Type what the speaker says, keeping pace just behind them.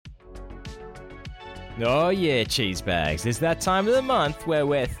Oh yeah, cheese bags. It's that time of the month where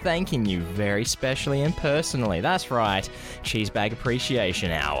we're thanking you very specially and personally. That's right, Cheese Bag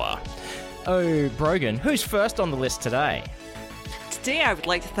Appreciation Hour. Oh, Brogan, who's first on the list today? Today I would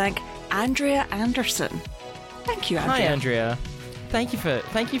like to thank Andrea Anderson. Thank you, Andrea. Hi, Andrea. Thank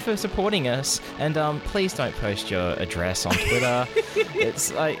you for supporting us, and please don't post your address on Twitter.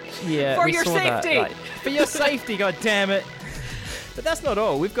 It's like, yeah, for we your saw safety. That, for your safety, god damn it. But that's not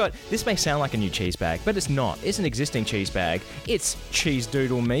all. We've got, this may sound like a new cheese bag, but it's not. It's an existing cheese bag. It's Cheese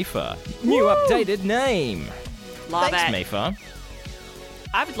Doodle Mifa. New updated name. Love Thanks, it. Mifa.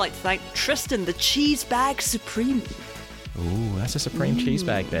 I would like to thank Tristan, the Cheese Bag Supreme. Ooh, that's a supreme cheese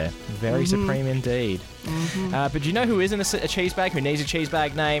bag there. Very supreme indeed. But do you know who isn't a cheese bag, who needs a cheese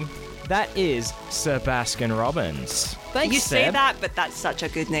bag name? That is Sir Baskin Robbins. Thanks, You say Seb. that, but that's such a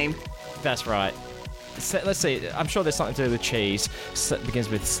good name. That's right. Let's see. I'm sure there's something to do with cheese. It begins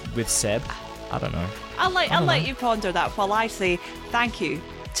with Seb. I don't know. I'll let you ponder that while I say thank you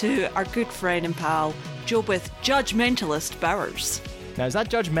to our good friend and pal, Jobith Judgmentalist Bowers. Now, is that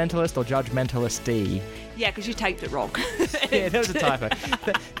Judgmentalist or Judgmentalist D? Yeah, because you typed it wrong. Yeah, that was a typo.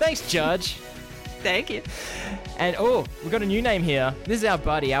 Thanks, Judge. Thank you. And, we've got a new name here. This is our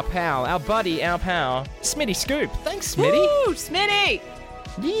buddy, our pal, Smitty Scoop. Thanks, Smitty. Woo, Smitty!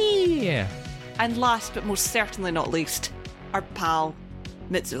 Yeah. And last but most certainly not least, our pal,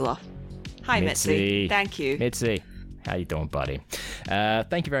 Mitsula. Hi, Mitzi. Thank you. Mitzi. How you doing, buddy?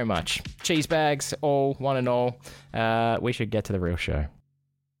 Thank you very much. Cheese bags, all, one and all. We should get to the real show.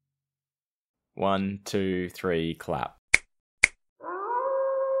 1, 2, 3, clap.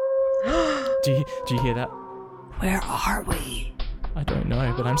 Do you hear that? Where are we? I don't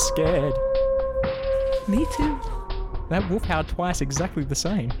know, but I'm scared. Me too. That wolf howled twice exactly the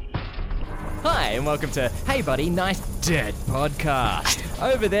same. Hi, and welcome to Hey Buddy, Nice Dead Podcast.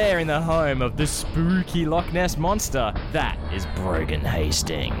 Over there in the home of the spooky Loch Ness Monster, that is Brogan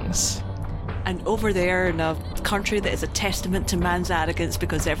Hastings. And over there in a country that is a testament to man's arrogance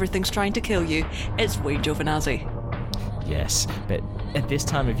because everything's trying to kill you, it's Wayne Giovinazzi. Yes, but at this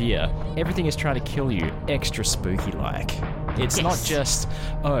time of year, everything is trying to kill you extra spooky-like. It's not just,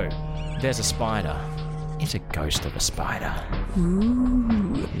 there's a spider. It's a ghost of a spider.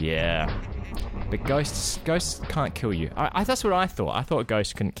 Ooh. Yeah. But ghosts can't kill you. That's what I thought. I thought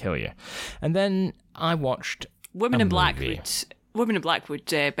ghosts couldn't kill you. And then I watched Women in Black would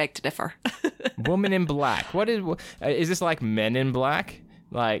beg to differ. Woman in Black. What is this like Men in Black?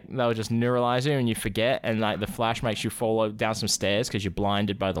 Like they'll just neuralize you and you forget, and like the flash makes you fall down some stairs because you're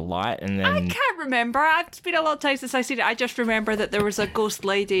blinded by the light, and then... I can't remember. It's been a long time since I've seen it. I just remember that there was a ghost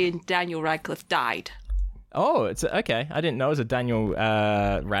lady and Daniel Radcliffe died. Oh, it's okay. I didn't know it was a Daniel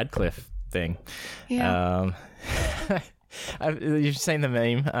Radcliffe thing. Yeah. You've seen the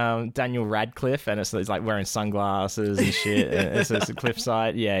meme, Daniel Radcliffe, and it's like wearing sunglasses and shit. And it's a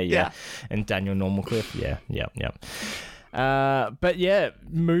cliffside, yeah. And Daniel Normal Cliff, yeah. But yeah,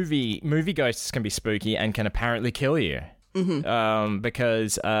 movie ghosts can be spooky and can apparently kill you. Mm-hmm.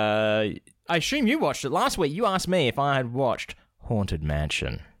 Because I assume you watched it last week. You asked me if I had watched Haunted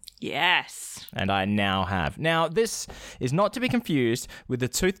Mansion. Yes. And I now have. Now, this is not to be confused with the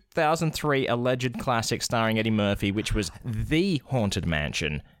 2003 alleged classic starring Eddie Murphy, which was The Haunted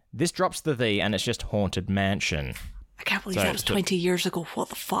Mansion. This drops the "the" and it's just Haunted Mansion. I can't believe that was 20 years ago. What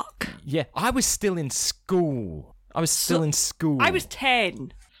the fuck? Yeah, I was still in school. I was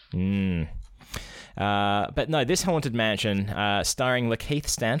 10. But no, this Haunted Mansion, starring Lakeith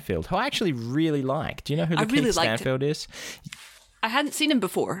Stanfield, who I actually really like. Do you know who Lakeith Stanfield is? I hadn't seen him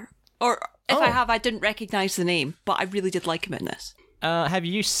before. Or if I have, I didn't recognise the name, but I really did like him in this. Have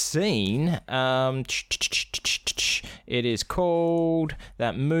you seen... it is called...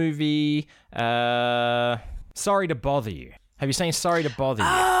 that movie... Sorry to Bother You. Have you seen Sorry to Bother You?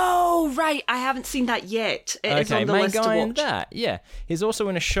 Oh, right. I haven't seen that yet. It is on the list to watch. In that, yeah. He's also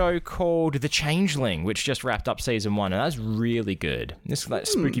in a show called The Changeling, which just wrapped up season 1, and that's really good. This like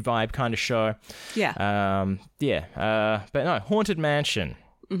spooky vibe kind of show. Yeah. But no, Haunted Mansion.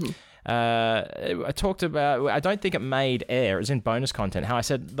 Mm-hmm. I talked about, I don't think it made air, it was in bonus content, how I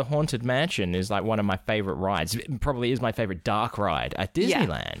said the Haunted Mansion is like one of my favourite rides. It probably is my favourite dark ride at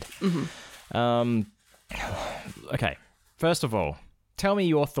Disneyland. Yeah. Mm-hmm. Okay, first of all, tell me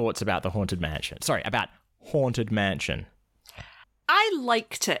your thoughts about the Haunted Mansion. Sorry, about Haunted Mansion. I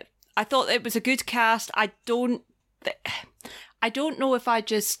liked it. I thought it was a good cast. I don't know if I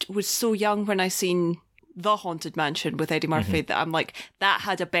just was so young when I seen The Haunted Mansion with Eddie Murphy that I'm like, that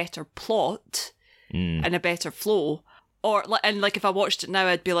had a better plot and a better flow. And if I watched it now,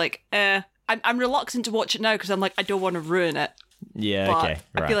 I'd be like, I'm reluctant to watch it now because I'm like, I don't want to ruin it. Yeah, but okay.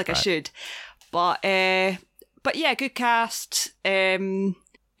 I feel like I should. But yeah, good cast. A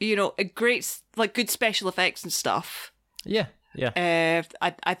great, like, good special effects and stuff. Yeah.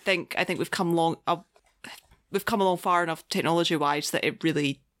 I think we've come along. We've come along far enough technology-wise that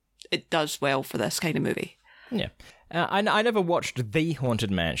it does well for this kind of movie. Yeah. I never watched The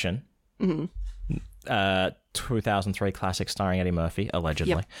Haunted Mansion. 2003 classic starring Eddie Murphy,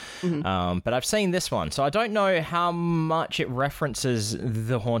 allegedly. Yep. But I've seen this one, so I don't know how much it references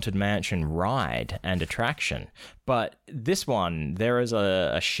the Haunted Mansion ride and attraction. But this one, there is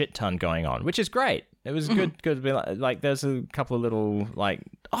a shit ton going on, which is great. It was good to be like, there's a couple of little, like,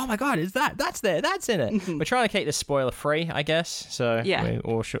 oh my god, that's in it. We're trying to keep this spoiler free, I guess. So yeah.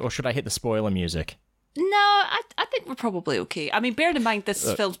 Or should I hit the spoiler music? No, I think we're probably okay. I mean, bear in mind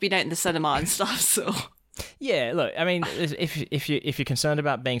this film's been out in the cinema and stuff, so. Yeah, look, I mean, if you're concerned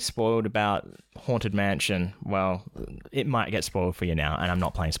about being spoiled about Haunted Mansion, well, it might get spoiled for you now, and I'm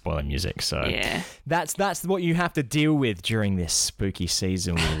not playing spoiler music, so yeah. That's what you have to deal with during this spooky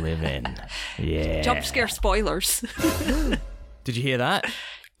season we live in. Yeah. Jump scare spoilers. Did you hear that?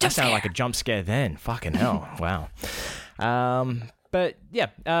 That sounded like a jump scare then. Fucking hell. Wow. But yeah,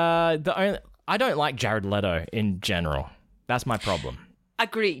 I don't like Jared Leto in general. That's my problem.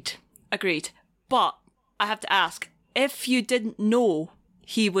 Agreed. But I have to ask, if you didn't know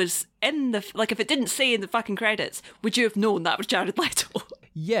he was in if it didn't say in the fucking credits, would you have known that was Jared Leto?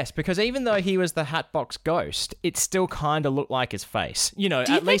 Yes, because even though he was the Hatbox Ghost, it still kind of looked like his face. You know,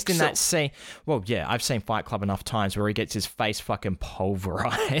 at least in that scene. Well, yeah, I've seen Fight Club enough times where he gets his face fucking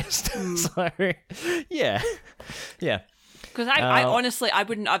pulverized. So, yeah. Because I honestly, I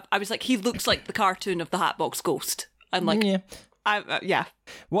wouldn't. I was like, he looks like the cartoon of the Hatbox Ghost. I'm like, yeah.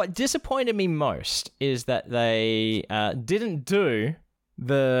 What disappointed me most is that they didn't do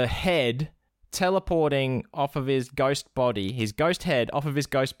the head teleporting off of his ghost body, his ghost head off of his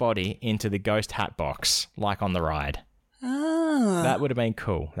ghost body into the ghost hat box, like on the ride. Ah. That would have been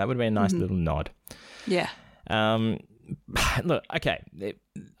cool. That would have been a nice little nod. Yeah. Look, okay.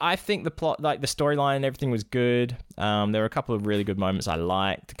 I think the plot, like the storyline and everything was good. There were a couple of really good moments I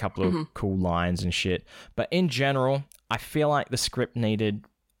liked, a couple of cool lines and shit. But in general, I feel like the script needed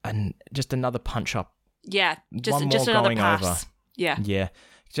just another punch up. Yeah, just another pass. Over. Yeah.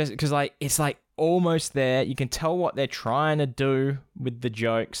 Just because it's like almost there. You can tell what they're trying to do with the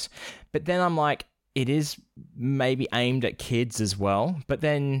jokes. But then I'm like, it is maybe aimed at kids as well. But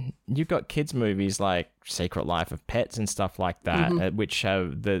then you've got kids' movies like Secret Life of Pets and stuff like that, which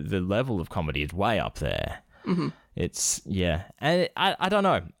have the level of comedy is way up there. It's, yeah. And I don't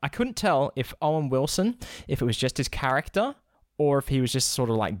know. I couldn't tell if Owen Wilson, if it was just his character or if he was just sort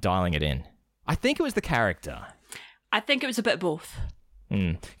of like dialing it in. I think it was the character. I think it was a bit of both.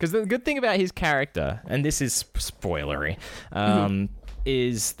 Because the good thing about his character, and this is spoilery,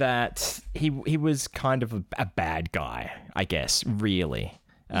 is that he was kind of a bad guy, I guess, really.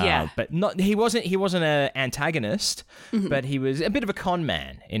 Yeah. But he wasn't an antagonist, but he was a bit of a con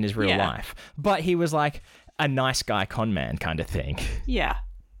man in his real life. But he was like a nice guy con man kind of thing. Yeah.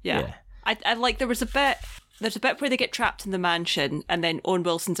 I like there's a bit where they get trapped in the mansion and then Owen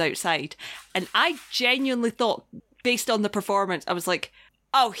Wilson's outside. And I genuinely thought, based on the performance, I was like,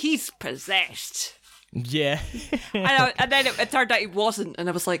 oh, he's possessed. Yeah. and then it turned out he wasn't. And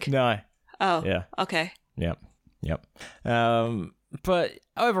I was like, no. Oh, yeah. Okay. Yep. But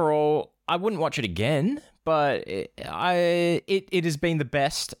overall, I wouldn't watch it again. But it has been the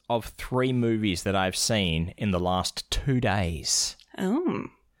best of 3 movies that I've seen in the last 2 days. Oh.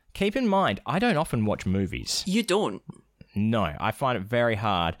 Keep in mind, I don't often watch movies. You don't? No, I find it very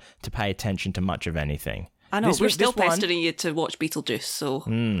hard to pay attention to much of anything. I know, we're still pestering you to watch Beetlejuice, so...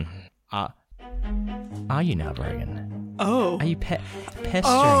 Are you now, Brogan? Oh. Are you pestering me?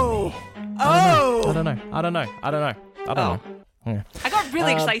 Oh. I don't know. Yeah. I got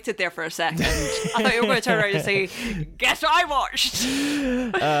really excited there for a second. I thought you were going to turn around and say, guess what I watched?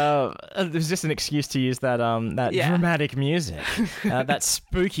 It was just an excuse to use that dramatic music. That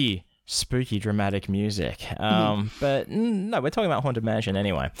spooky dramatic music. But no, we're talking about Haunted Mansion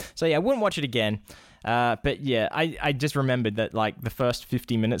anyway. So yeah, I wouldn't watch it again. But yeah, I just remembered that like the first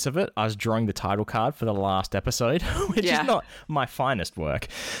 50 minutes of it, I was drawing the title card for the last episode, which is not my finest work.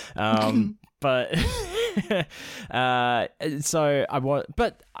 But so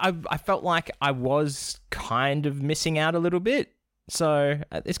I felt like I was kind of missing out a little bit. So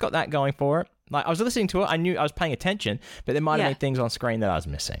it's got that going for it. Like I was listening to it, I knew I was paying attention, but there might have been things on screen that I was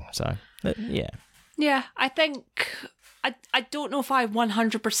missing. So yeah. Yeah, I think I don't know if I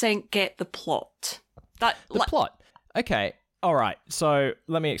 100% get the plot. Plot. Okay. All right. So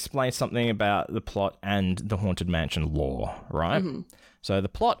let me explain something about the plot and the Haunted Mansion lore, right? So the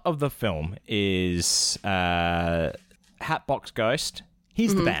plot of the film is Hatbox Ghost.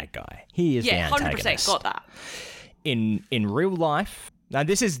 He's the bad guy. He is the antagonist. 100% got that. In real life, now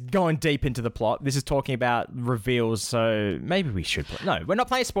this is going deep into the plot. This is talking about reveals, so maybe we should play. No, we're not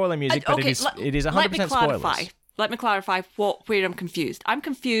playing spoiler music, but it is 100% spoilers. Let me clarify where I'm confused. I'm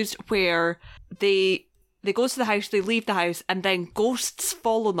confused where they go to the house, they leave the house, and then ghosts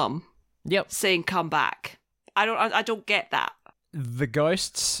follow them. Yep. Saying come back. I don't get that. The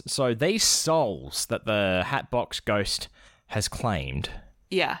ghosts, so these souls that the Hatbox Ghost has claimed.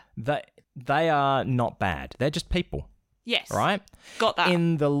 Yeah. They are not bad. They're just people. Yes. Right? Got that.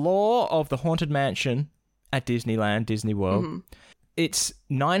 In the lore of the Haunted Mansion at Disneyland, Disney World, it's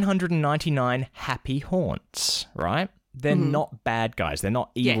 999 happy haunts, right? They're not bad guys. They're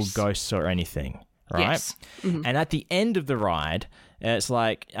not evil ghosts or anything, right? Yes. Mm-hmm. And at the end of the ride, it's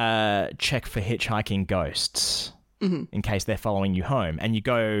like, check for hitchhiking ghosts. In case they're following you home, and you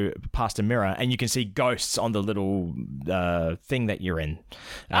go past a mirror and you can see ghosts on the little thing that you're in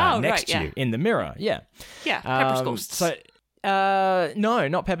next to you in the mirror. Yeah, Pepper's ghosts. So no,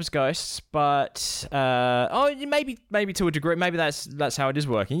 not Pepper's ghosts, but maybe to a degree. Maybe that's how it is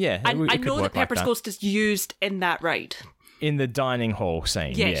working. Yeah, I know that Pepper's ghost is used in that ride. In the dining hall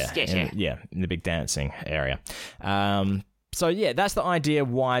scene. Yes, in the big dancing area. So, yeah, that's the idea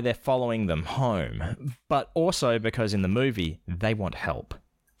why they're following them home. But also because in the movie, they want help.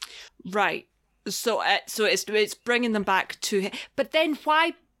 Right. So it's bringing them back to... But then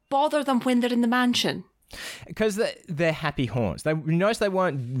why bother them when they're in the mansion? Because they're happy haunts. You notice they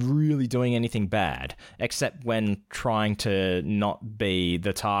weren't really doing anything bad, except when trying to not be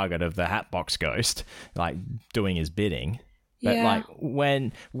the target of the Hatbox Ghost, like doing his bidding. But like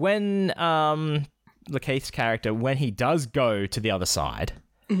when Lakeith's character, when he does go to the other side,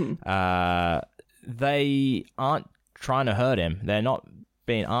 they aren't trying to hurt him. They're not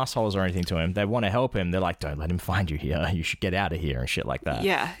being assholes or anything to him. They want to help him. They're like, don't let him find you here. You should get out of here and shit like that.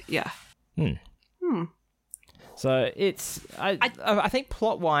 Yeah. So it's, I think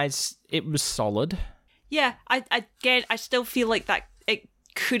plot-wise, it was solid. Yeah, I still feel like that it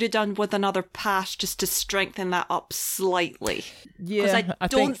could have done with another pass just to strengthen that up slightly. Yeah, because I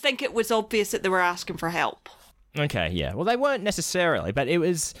don't think it was obvious that they were asking for help. Okay, yeah. Well, they weren't necessarily, but it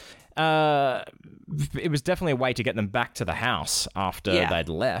was definitely a way to get them back to the house after they'd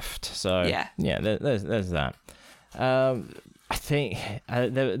left. So yeah, there's that. I think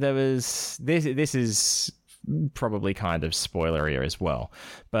there was this is probably kind of spoilery as well,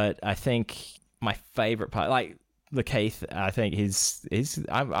 but I think my favorite part, like Lakeith, I think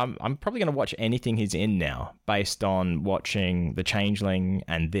I'm probably going to watch anything he's in now based on watching The Changeling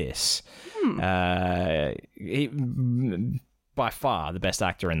and this. He, by far the best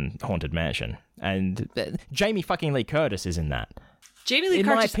actor in Haunted Mansion, and Jamie fucking Lee Curtis is in that. Jamie Lee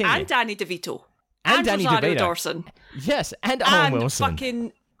Curtis and Danny DeVito and Danny Rosario DeVito. Dawson. Yes, and Owen Wilson.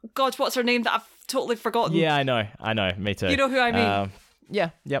 Fucking God, what's her name that I've totally forgotten? Yeah, I know, me too. You know who I mean?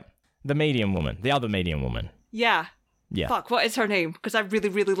 Yep. The medium woman, the other medium woman. Yeah. Yeah. Fuck, what is her name? Because I really,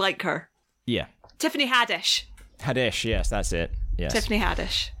 really like her. Yeah. Tiffany Haddish. Haddish, yes, that's it. Yes. Tiffany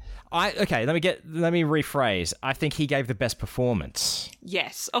Haddish. Okay, let me rephrase. I think he gave the best performance.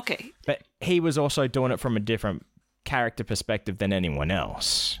 Yes, okay. But he was also doing it from a different character perspective than anyone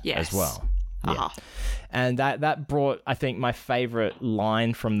else as well. Yeah. And that brought, I think, my favorite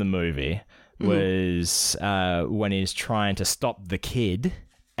line from the movie was when he's trying to stop the kid.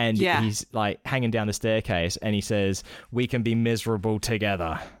 And he's like hanging down the staircase and he says, "We can be miserable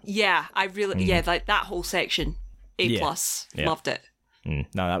together." Yeah, I really, like that whole section, A+. Loved it. No,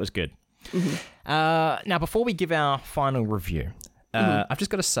 that was good. Now, before we give our final review, I've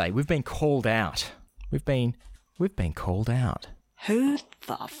just got to say, we've been called out. We've been called out. Who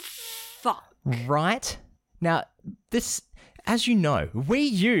the fuck? Right? Now, this, as you know, we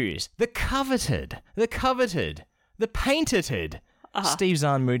use the coveted, the patented Steve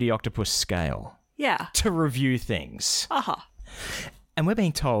Zahn Moody Octopus scale to review things. And we're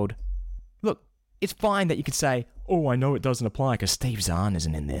being told, look, it's fine that you could say, oh, I know it doesn't apply because Steve Zahn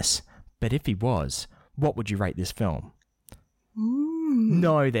isn't in this. But if he was, what would you rate this film?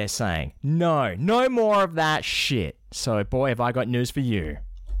 No, they're saying. No more of that shit. So, boy, have I got news for you.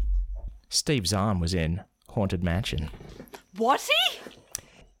 Steve Zahn was in Haunted Mansion. Was he?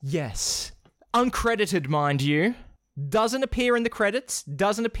 Yes. Uncredited, mind you. Doesn't appear in the credits.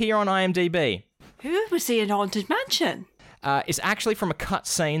 Doesn't appear on IMDb. Who was he in Haunted Mansion? It's actually from a cut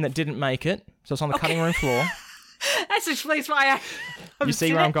scene that didn't make it. So it's on the cutting room floor. That explains why You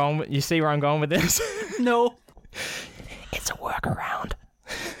see where I'm going with this? No. It's a workaround.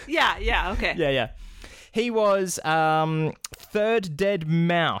 Yeah, okay. Yeah. He was Third dead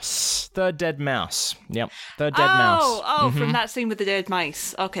mouse. Yep. Third dead mouse. From that scene with the dead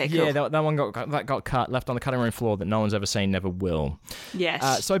mice. Okay, cool. Yeah, that one got cut, left on the cutting room floor that no one's ever seen, never will.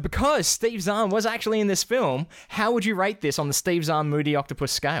 Yes. So because Steve Zahn was actually in this film, how would you rate this on the Steve Zahn Moody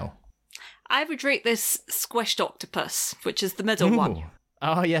Octopus scale? I would rate this squished octopus, which is the middle one.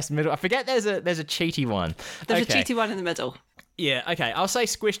 Oh yes, middle. I forget there's a cheaty one. There's a cheaty one in the middle. Yeah, okay. I'll say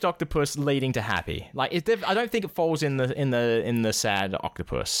squished octopus leading to happy. Like, I don't think it falls in the sad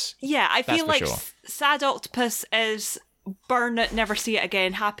octopus. Yeah, I feel like sure. sad octopus is burn it, never see it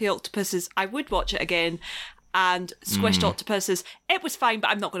again. Happy octopus is I would watch it again, and squished octopus is it was fine,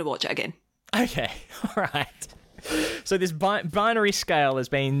 but I'm not going to watch it again. Okay, all right. So this binary scale has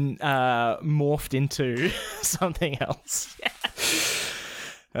been morphed into something else.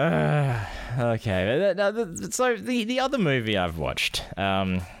 Yeah. Okay. So the other movie I've watched,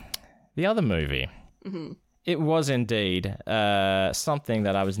 it was indeed something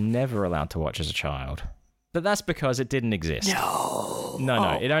that I was never allowed to watch as a child. But that's because it didn't exist.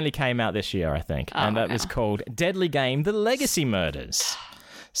 No. It only came out this year, I think. And that was called Deadly Game: The Legacy Murders,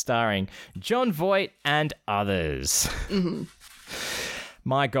 starring Jon Voight and others. Mm-hmm.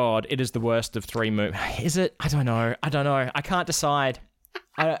 My God, it is the worst of three movies. Is it? I don't know. I can't decide.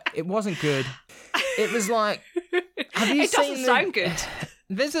 It wasn't good. It was like, have you seen? It doesn't sound good.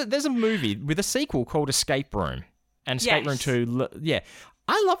 There's a movie with a sequel called Escape Room and Escape Room 2. Yeah,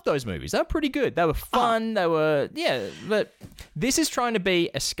 I loved those movies. They were pretty good. They were fun. They were but this is trying to be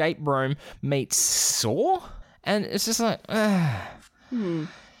Escape Room meets Saw, and it's just like, it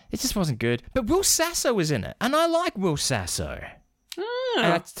just wasn't good. But Will Sasso was in it, and I like Will Sasso. And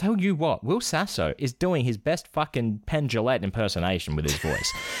I tell you what, Will Sasso is doing his best fucking Penn Jillette impersonation with his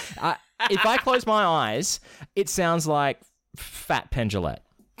voice. If I close my eyes, it sounds like fat Penn Jillette.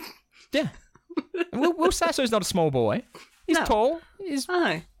 Yeah. Will Sasso's not a small boy. He's tall. He's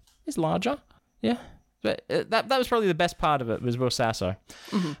larger. Yeah. But that was probably the best part of it was Will Sasso.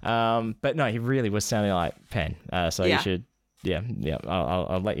 Mm-hmm. But no, he really was sounding like Penn. So you should... Yeah.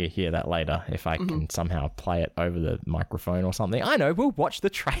 I'll let you hear that later if I can somehow play it over the microphone or something. I know, we'll watch the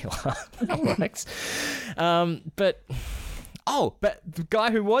trailer. That works. But the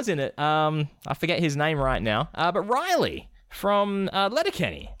guy who was in it, I forget his name right now, but Riley from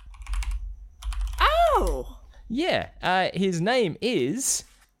Letterkenny. Oh! Yeah, his name is...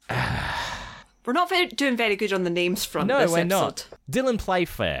 We're not doing very good on the names front no, this we're episode. not. Dylan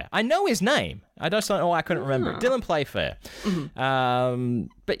Playfair. I know his name. I just don't know why I couldn't remember it. Dylan Playfair. Mm-hmm.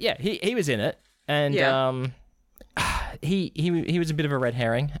 But yeah, he was in it, and he was a bit of a red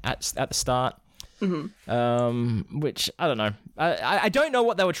herring at the start. Mm-hmm. Which I don't know. I don't know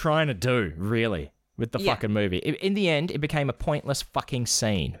what they were trying to do really with the fucking movie. In the end, it became a pointless fucking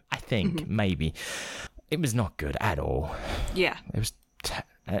scene. I think maybe it was not good at all. Yeah, it was.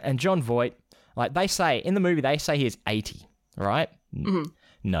 And Jon Voight. Like they say in the movie, they say he is 80, right? Mm-hmm.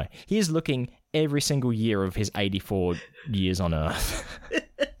 No, he is looking every single year of his 84 years on Earth.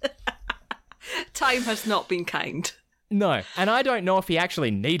 Time has not been kind. No, and I don't know if he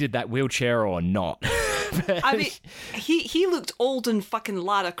actually needed that wheelchair or not. I mean, he looked old and fucking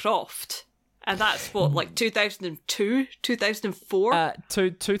Lara Croft. And that's what, like 2002, 2004?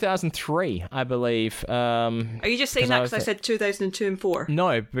 2003, I believe. Are you just saying that because I said 2002 and 4?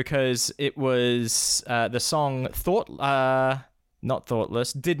 No, because it was the song not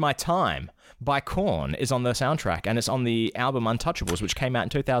Thoughtless, Did My Time by Korn is on the soundtrack, and it's on the album Untouchables, which came out in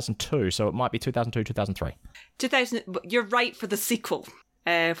 2002, so it might be 2002, 2003. You're right for the sequel,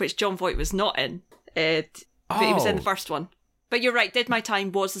 which Jon Voight was not in, but he was in the first one. But you're right, Did My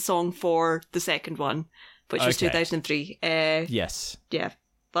Time was the song for the second one, which was 2003. Yes. Yeah.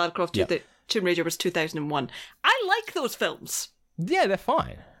 Lara Croft, Tomb Raider was 2001. I like those films. Yeah, they're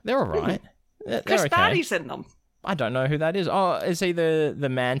fine. They're all right. Chris Barry's in them. I don't know who that is. Oh, is he the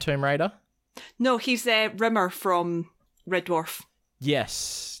man Tomb Raider? No, he's Rimmer from Red Dwarf.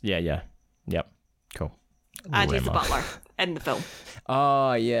 Yes. Yeah. Yep. Cool. And he's the butler in the film.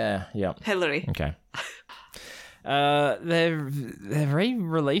 Oh, yeah. Yep. Hillary. Okay. They're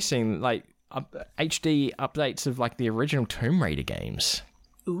re-releasing like HD updates of like the original Tomb Raider games.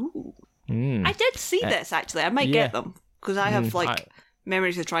 Ooh, I did see this actually. I might get them because I have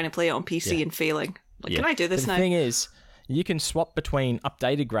memories of trying to play it on PC and failing. Like, can I do this now? The thing is, you can swap between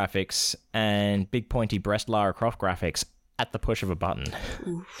updated graphics and big pointy breast Lara Croft graphics at the push of a button.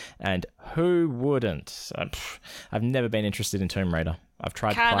 Oof. And who wouldn't? I've never been interested in Tomb Raider. I've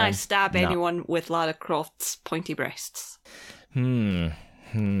tried. Can I stab anyone with Lara Croft's pointy breasts?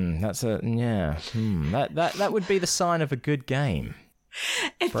 That's a That would be the sign of a good game.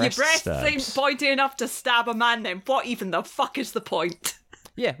 If your breasts ain't pointy enough to stab a man, then what even the fuck is the point?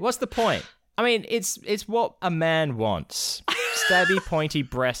 Yeah, what's the point? I mean, it's what a man wants. Stabby, pointy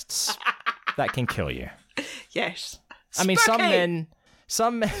breasts that can kill you. Yes. I mean, some men...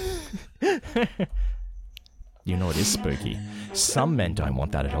 You know it is spooky. Some men don't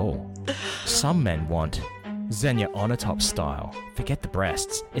want that at all. Some men want Xenia Onatop style. Forget the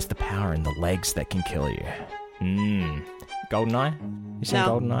breasts. It's the power in the legs that can kill you. GoldenEye? You seen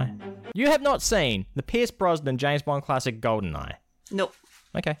GoldenEye? You have not seen the Pierce Brosnan James Bond classic GoldenEye? Nope.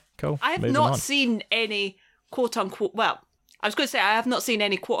 Okay, cool. I have not seen any quote-unquote... Well, I was going to say I have not seen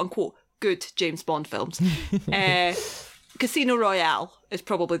any quote-unquote good James Bond films. Casino Royale is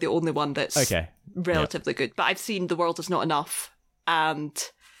probably the only one that's relatively good. But I've seen The World Is Not Enough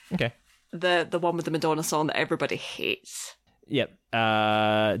and the one with the Madonna song that everybody hates. Yep.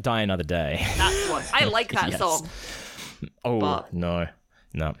 Die Another Day. That's one. I like that song. Oh, but... no.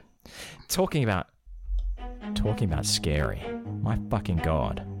 Talking about scary. My fucking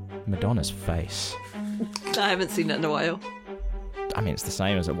God. Madonna's face. I haven't seen it in a while. I mean, it's the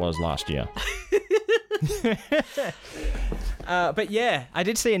same as it was last year. But yeah, I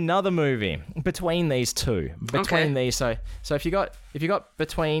did see another movie between these two. These, so if you got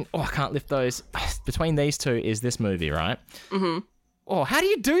between, I can't lift those. Between these two is this movie, right? Mm-hmm. Oh, how do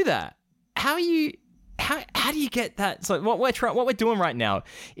you do that? How do you get that? So what we're doing right now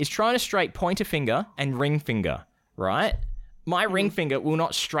is trying to straight pointer finger and ring finger, right? My ring finger will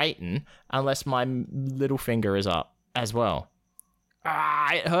not straighten unless my little finger is up as well.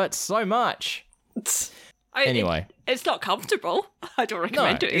 It hurts so much. Anyway, it's not comfortable. I don't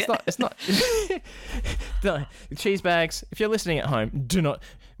recommend doing it. It's not. No, cheese bags. If you're listening at home, do not.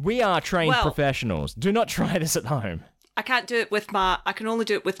 We are trained professionals. Do not try this at home. I can't do it with my. I can only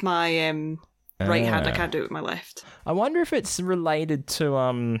do it with my right hand. I can't do it with my left. I wonder if it's related to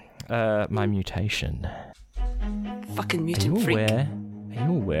my mutation. Fucking mutant freak. Are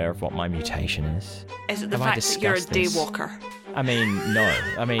you aware of what my mutation is? Is it the fact that you're a daywalker? I mean, no.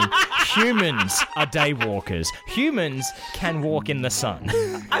 I mean, humans are daywalkers. Humans can walk in the sun.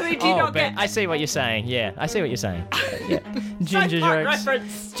 I mean, do you not get... I see what you're saying. Yeah, I see what you're saying. Yeah. Ginger jokes.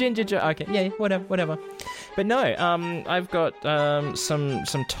 Reference. Ginger joke. Okay, yeah, whatever. But no, I've got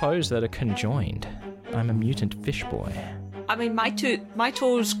some toes that are conjoined. I'm a mutant fish boy. I mean, my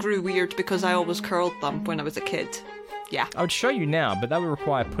toes grew weird because I always curled them when I was a kid. Yeah. I would show you now, but that would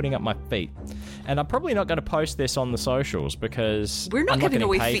require putting up my feet. And I'm probably not going to post this on the socials because we're not giving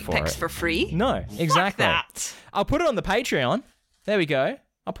away feet for pics for free. No, exactly. Fuck that. I'll put it on the Patreon. There we go.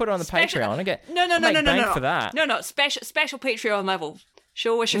 I'll put it on the Patreon. I get no for that. No, special Patreon level.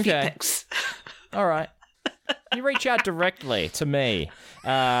 Show us your feet pics. All right. You reach out directly to me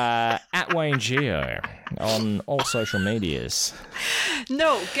at Wayne Geo on all social medias.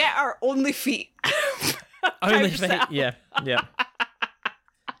 No, get our only feet. Only feet, yeah.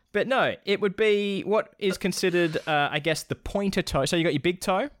 But no, it would be what is considered, I guess, the pointer toe. So you got your big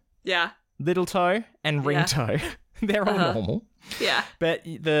toe, little toe, and ring toe. They're all normal. Yeah. But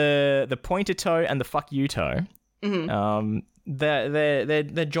the pointer toe and the fuck you toe,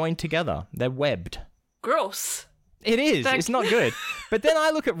 they're joined together. They're webbed. Gross. It is. It's not good. But then I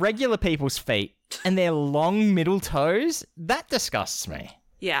look at regular people's feet and their long middle toes. That disgusts me.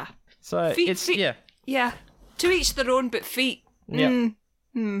 Yeah. So feet. Yeah. To each their own, but feet. Yeah.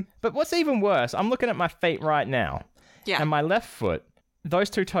 But what's even worse, I'm looking at my feet right now. Yeah. And my left foot,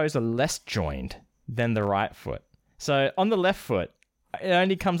 those two toes are less joined than the right foot. So on the left foot, it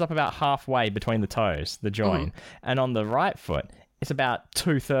only comes up about halfway between the toes, the join. And on the right foot, it's about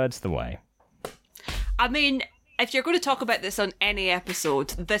 2/3 the way. I mean, if you're going to talk about this on any episode,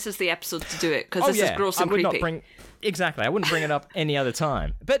 this is the episode to do it, because this is gross and creepy. Exactly. I wouldn't bring it up any other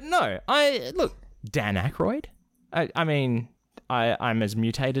time. But no, look, Dan Aykroyd. I mean, I'm as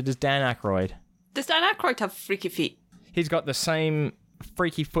mutated as Dan Aykroyd. Does Dan Aykroyd have freaky feet? He's got the same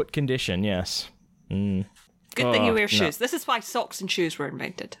freaky foot condition, yes. Good thing he wears shoes. This is why socks and shoes were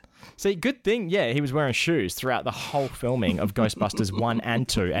invented. See, good thing, he was wearing shoes throughout the whole filming of Ghostbusters 1 and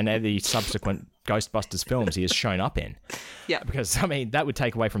 2 and the subsequent Ghostbusters films he has shown up in. Yeah. Because, I mean, that would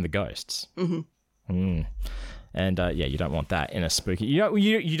take away from the ghosts. And, you don't want that in a spooky...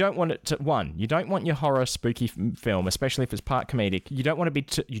 You don't want it to... One, you don't want your horror spooky film, especially if it's part comedic. You don't want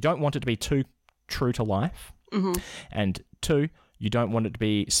it to be too true to life. And two, you don't want it to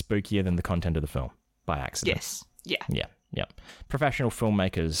be spookier than the content of the film by accident. Yes. Yeah. Yeah. Yep. Professional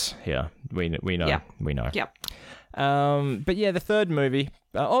filmmakers here. We know. Yeah. We know. Yep. But yeah, the third movie.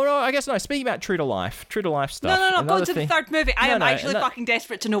 I guess no. Speaking about true to life stuff. No. Go to the third movie. I am actually no. fucking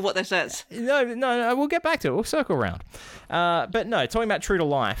desperate to know what this is. No. We'll get back to it. We'll circle around. But no, talking about true to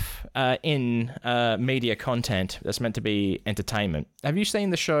life in media content that's meant to be entertainment. Have you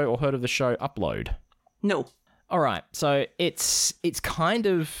seen the show or heard of the show Upload? No. All right. So it's kind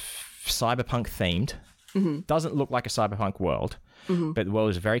of cyberpunk themed. Mm-hmm. Doesn't look like a cyberpunk world, but the world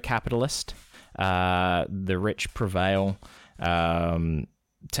is very capitalist. The rich prevail.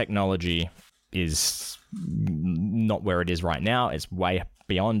 Technology is not where it is right now. It's way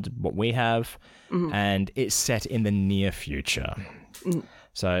beyond what we have, and it's set in the near future.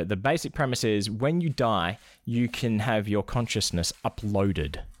 So the basic premise is when you die, you can have your consciousness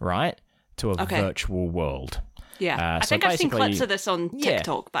uploaded, right, to a virtual world. Yeah, I think I've seen clips of this on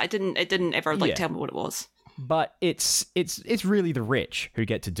TikTok, but it didn't ever tell me what it was. But it's really the rich who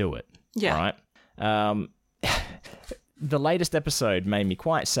get to do it. Yeah. Right. The latest episode made me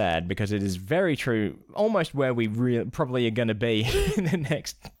quite sad because it is very true, almost where we probably are going to be in the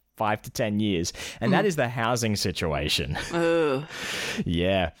next 5 to 10 years, and that is the housing situation. Oh.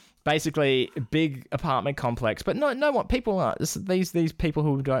 Yeah. Basically, big apartment complex, but no what people are. These people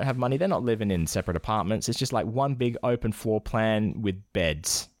who don't have money, they're not living in separate apartments. It's just like one big open floor plan with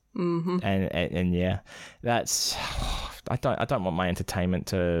beds. Mm-hmm. And yeah, that's I don't want my entertainment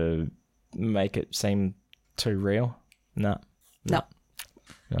to make it seem too real. No. But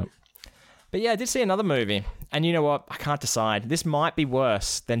yeah, I did see another movie, and you know what? I can't decide. This might be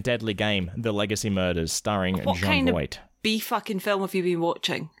worse than Deadly Game: The Legacy Murders, starring Jon Voight. What kind of fucking film have you been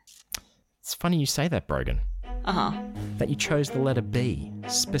watching? It's funny you say that, Brogan. That you chose the letter B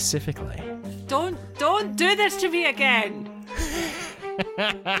specifically. Don't do this to me again.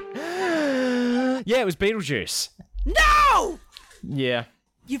 Yeah, it was Beetlejuice. No! Yeah.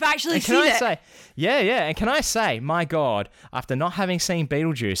 You've actually seen it? Yeah. And can I say, my God, after not having seen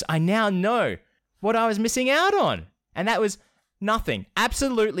Beetlejuice, I now know what I was missing out on. And that was nothing.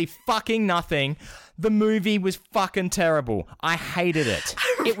 Absolutely fucking nothing. The movie was fucking terrible. I hated it.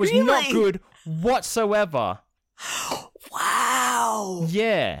 It was not good whatsoever. Wow.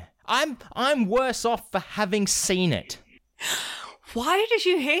 Yeah. I'm worse off for having seen it. Why did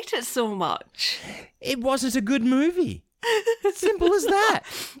you hate it so much? It wasn't a good movie. Simple as that.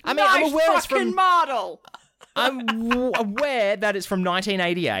 I mean, nice I'm aware it's from model. I'm aware that it's from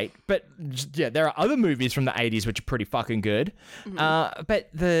 1988, but yeah, there are other movies from the 80s which are pretty fucking good. But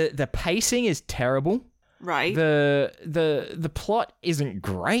the pacing is terrible. Right. The plot isn't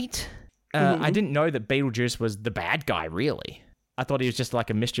great. I didn't know that Beetlejuice was the bad guy, really. I thought he was just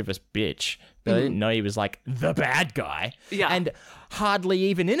like a mischievous bitch, but I didn't know he was like the bad guy. Yeah. And hardly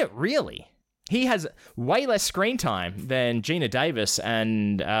even in it, really. He has way less screen time than Gina Davis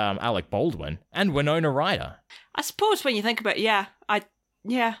and Alec Baldwin and Winona Ryder. I suppose when you think about it, yeah.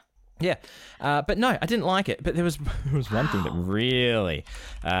 But no, I didn't like it. But there was one thing that really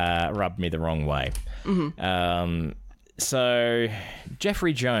rubbed me the wrong way. So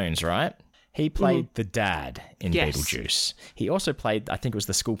Jeffrey Jones, right? He played the dad in Beetlejuice. He also played, I think it was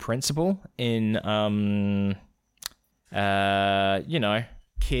the school principal in,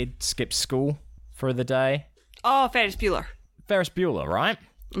 kid skips school for the day. Oh, Ferris Bueller. Ferris Bueller, right?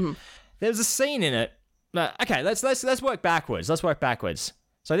 There's a scene in it. Okay, let's work backwards.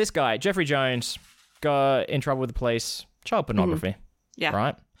 So this guy, Jeffrey Jones, got in trouble with the police, child pornography. Yeah.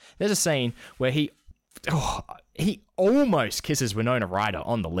 Right? There's a scene where he almost kisses Winona Ryder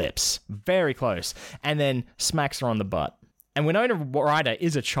on the lips, very close, and then smacks her on the butt. And Winona Ryder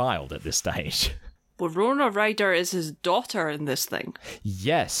is a child at this stage. Winona Ryder is his daughter in this thing.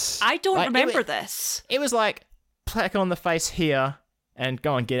 Yes. I don't remember this. It was like, peck on the face here, and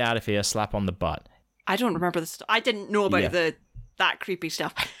go and get out of here, slap on the butt. I don't remember this. I didn't know about that creepy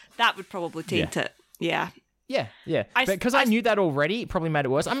stuff. That would probably taint it. Yeah. Yeah. Because I knew that already, it probably made it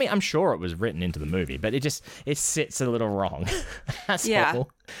worse. I mean, I'm sure it was written into the movie, but it sits a little wrong. That's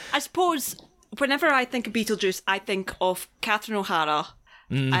all. I suppose whenever I think of Beetlejuice, I think of Catherine O'Hara.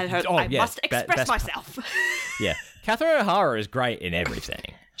 I must express myself. Yeah. Catherine O'Hara is great in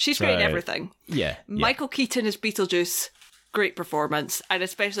everything. She's great in everything. Yeah. Michael Keaton is Beetlejuice. Great performance. And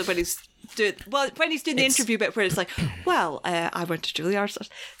especially when he's doing the interview bit where it's like, I went to Juilliard.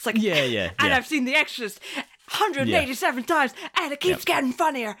 It's like, and I've seen The Extras 187 times, and it keeps getting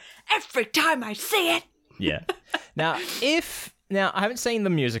funnier every time I see it. Yeah. Now, I haven't seen the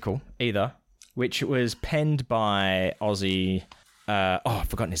musical either, which was penned by Aussie. I've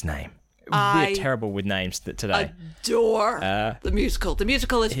forgotten his name. We're terrible with names today. Adore the musical. The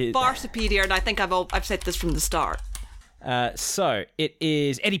musical is far superior, and I think I've said this from the start. So it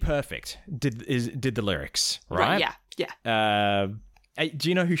is Eddie Perfect did the lyrics, right? Yeah. Do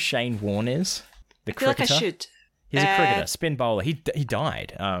you know who Shane Warne is? The I feel cricketer? like I should. He's a cricketer, spin bowler. He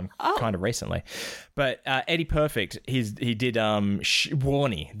died kind of recently, but Eddie Perfect he did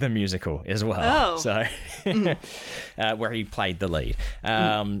Warnie the musical as well. Oh. So where he played the lead.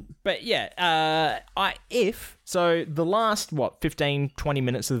 But yeah, so the last 15-20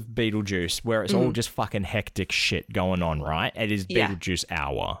 minutes of Beetlejuice where it's all just fucking hectic shit going on, right? It is Beetlejuice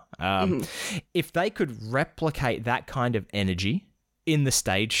hour. If they could replicate that kind of energy in the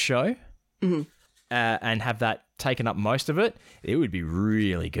stage show. And have that taken up most of it, it would be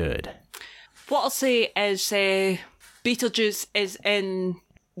really good. What I'll say is Beetlejuice is in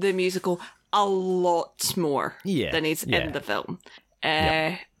the musical a lot more than he's in the film.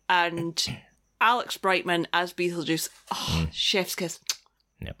 And Alex Brightman as Beetlejuice, chef's kiss.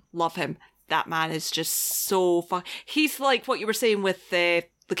 Yep. Love him. That man is just so fun. He's like what you were saying with the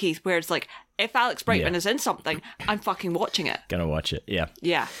Keith, where it's like, if Alex Brightman is in something, I'm fucking watching it. Gonna watch it, yeah.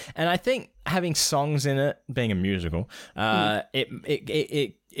 Yeah. And I think having songs in it, being a musical,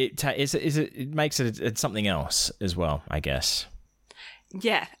 it makes it something else as well, I guess.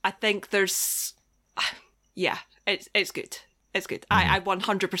 Yeah, I think there's... Yeah, it's good. It's good. I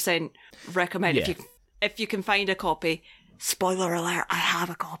 100% recommend if you can find a copy. Spoiler alert, I have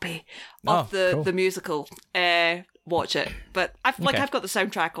a copy of the musical. Watch it. But I've got the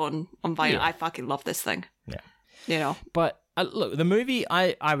soundtrack on vinyl. I fucking love this thing. Yeah. You know. But look, the movie,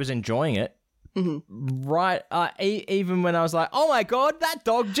 I was enjoying it. Right. Even when I was like, oh my God, that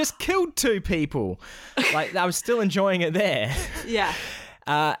dog just killed 2 people. Like, I was still enjoying it there. Yeah.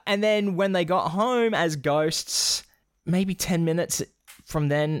 And then when they got home as ghosts, maybe 10 minutes from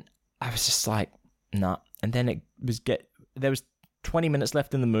then, I was just like, nah. And then there was 20 minutes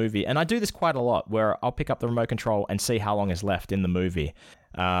left in the movie, and I do this quite a lot where I'll pick up the remote control and see how long is left in the movie.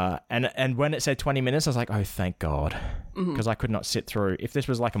 And when it said 20 minutes, I was like, oh, thank God. Because I could not sit through. If this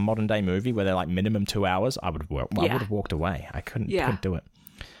was like a modern day movie where they're like minimum 2 hours, I would have walked away. I couldn't do it.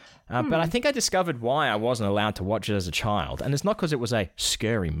 But I think I discovered why I wasn't allowed to watch it as a child. And it's not because it was a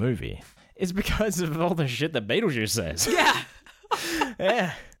scary movie. It's because of all the shit that Beetlejuice says. Yeah.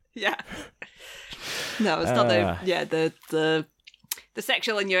 Yeah. Yeah. No, it's not the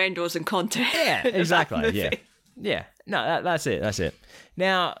sexual innuendos and content. Yeah, exactly. Yeah. No, that's it.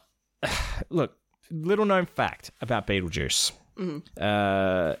 Now, look, little known fact about Beetlejuice.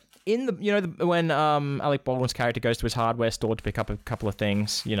 In when Alec Baldwin's character goes to his hardware store to pick up a couple of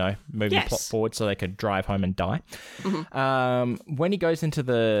things, moving the plot forward so they could drive home and die. When he goes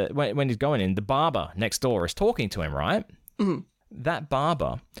into when he's going in, the barber next door is talking to him, right? That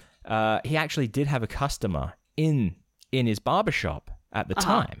barber, he actually did have a customer in his barber shop at the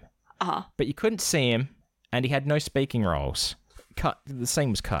time, but you couldn't see him, and he had no speaking roles. The scene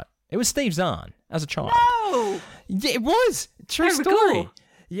was cut. It was Steve Zahn as a child. No, yeah, it was true story.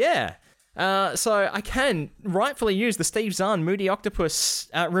 Yeah. So I can rightfully use the Steve Zahn Moody Octopus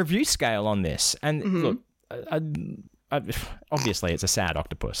review scale on this, and look, obviously it's a sad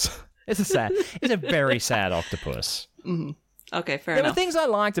octopus. It's a very sad octopus. Okay, fair enough. There were things I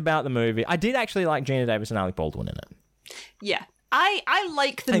liked about the movie. I did actually like Gina Davis and Alec Baldwin in it. Yeah. I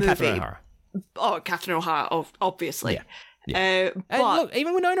like the movie. Catherine O'Hara. Oh, Catherine O'Hara, obviously. Yeah. But and look,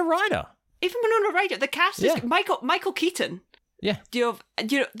 even Winona Ryder. The cast is Michael Keaton. Yeah.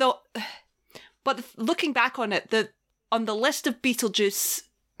 But looking back on it, on the list of Beetlejuice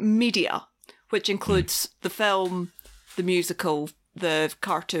media, which includes the film, the musical, the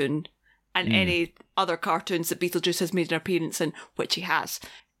cartoon, and any other cartoons that Beetlejuice has made an appearance in, which he has,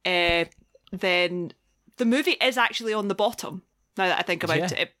 then the movie is actually on the bottom. Now that I think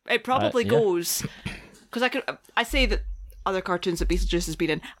about it, it probably goes, because I say that other cartoons that Beetlejuice has been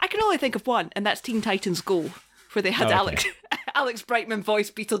in, I can only think of one, and that's Teen Titans Go, where they had Alex Brightman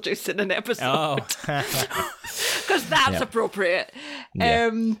voice Beetlejuice in an episode. Because that's appropriate. Yeah.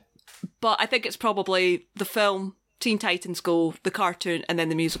 But I think it's probably the film, Teen Titans Go, the cartoon, and then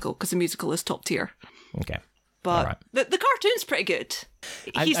the musical, because the musical is top tier. Okay. But the cartoon's pretty good.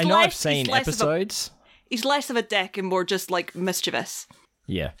 I know I've seen episodes. He's less of a dick and more just like mischievous.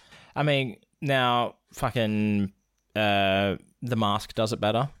 Yeah. I mean, now fucking The Mask does it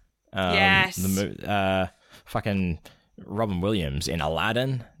better. Yes. Fucking Robin Williams in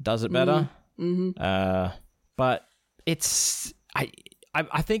Aladdin does it better. But it's...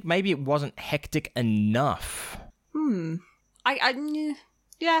 I think maybe it wasn't hectic enough. I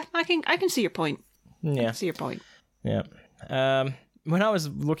can see your point. Yeah. I can see your point. Yeah. when I was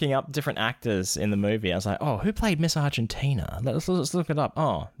looking up different actors in the movie, I was like, oh, who played Miss Argentina? Let's look it up.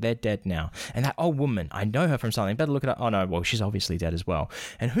 Oh, they're dead now. And that old woman, I know her from something. Better look it up. Oh, no, well, she's obviously dead as well.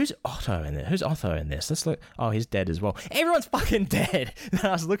 And who's Otto in this? Who's Otto in this? Let's look. Oh, he's dead as well. Everyone's fucking dead that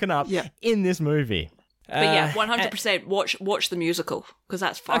I was looking up in this movie. But yeah, 100% watch the musical, because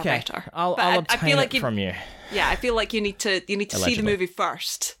that's far better. I'll obtain it from you. Yeah, I feel like you need to see the movie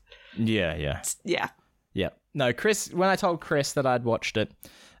first. Yeah. Yeah. No, Chris, when I told Chris that I'd watched it,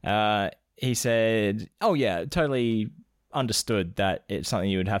 he said, oh yeah, totally understood that it's something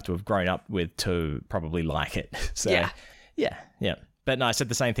you would have to have grown up with to probably like it. So yeah. But no, I said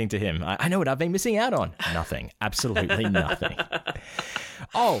the same thing to him. I know what I've been missing out on. Nothing. Absolutely nothing.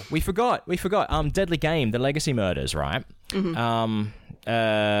 Oh, we forgot. Deadly Game, The Legacy Murders, right? Mm-hmm.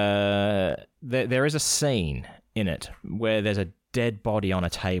 There is a scene in it where there's a dead body on a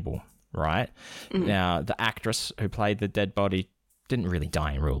table, right? Mm-hmm. Now, the actress who played the dead body didn't really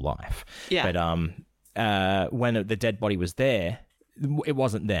die in real life. Yeah. But when the dead body was there, it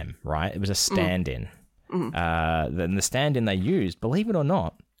wasn't them, right? It was a stand-in. Mm-hmm. Then the stand-in they used, believe it or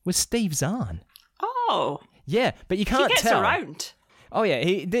not, was Steve Zahn. Oh. Yeah, but you can't tell. He gets around. Oh yeah,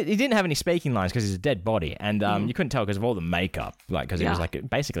 he didn't have any speaking lines because he's a dead body, and you couldn't tell because of all the makeup, like because he was like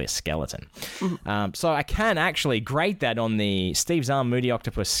basically a skeleton. Mm-hmm. So I can actually grade that on the Steve Zahn Moody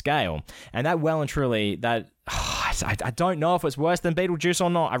Octopus scale, and that well and truly I don't know if it's worse than Beetlejuice or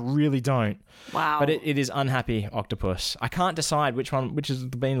not. I really don't. Wow. But it is Unhappy Octopus. I can't decide which has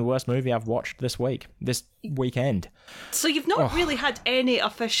been the worst movie I've watched this weekend. So you've not really had any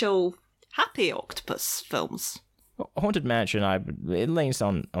official Happy Octopus films. Haunted Mansion, it leans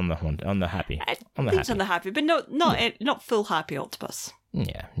on the happy. On the happy, but not full Happy Octopus.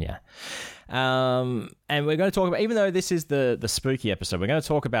 Yeah. And we're going to talk about, even though this is the spooky episode, we're going to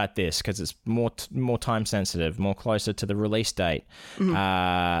talk about this because it's more time sensitive, more closer to the release date.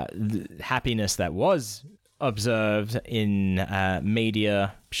 Mm-hmm. The happiness that was observed in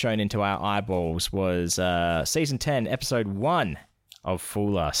media shown into our eyeballs was season 10, episode 1 of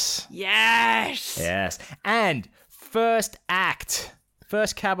Fool Us. Yes. And first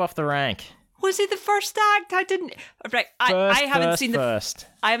cab off the rank. Was it the first act? I didn't. Right, I haven't seen I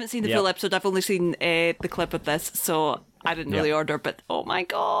haven't seen the full episode. I've only seen the clip of this, so I didn't know the order. But oh my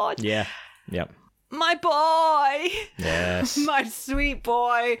god. Yeah. Yep. My boy. Yes. My sweet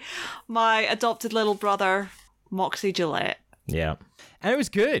boy. My adopted little brother, Moxie Gillette. Yeah. And it was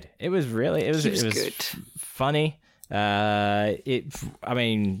good. It was really. It was good. Funny. There's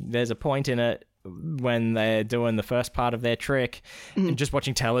a point in it when they're doing the first part of their trick and just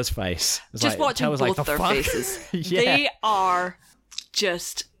watching Teller's face. Just watching both their faces. They are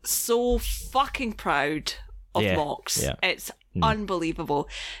just so fucking proud of Mox. Yeah. It's unbelievable.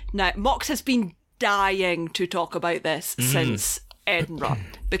 Now, Mox has been dying to talk about this since Edinburgh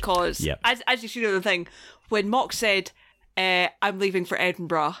because, as you see the thing, when Mox said, I'm leaving for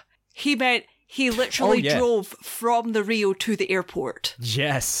Edinburgh, he meant he literally drove from the Rio to the airport.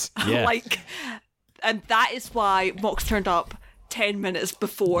 Yes. Yeah. And that is why Mox turned up 10 minutes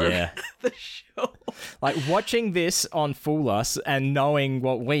before the show. Like, watching this on Fool Us and knowing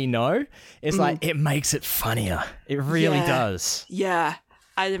what we know, it's like, it makes it funnier. It really does. Yeah.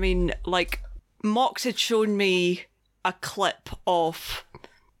 I mean, like, Mox had shown me a clip of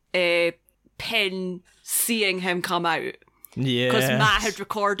Penn seeing him come out. Yeah, because Matt had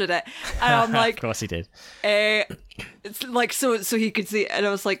recorded it, and I'm like, of course he did. It's like so he could see it, and I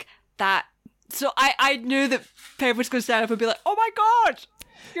was like that. So I knew that Pam was going to stand up and be like, "Oh my god,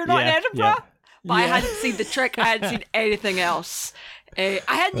 you're not in Edinburgh." But I hadn't seen the trick. I hadn't seen anything else. I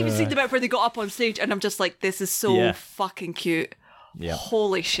hadn't even seen the bit where they got up on stage, and I'm just like, "This is so fucking cute." Yeah.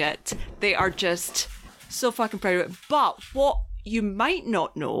 Holy shit, they are just so fucking proud of it. But what you might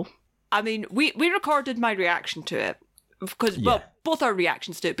not know, I mean, we recorded my reaction to it. Because both our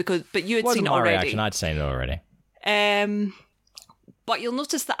reactions to it, but you had seen it already. Reaction, I'd seen it already. But you'll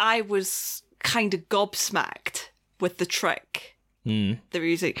notice that I was kind of gobsmacked with the trick. The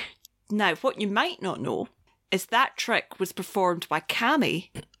music. Now, what you might not know is that trick was performed by Cammy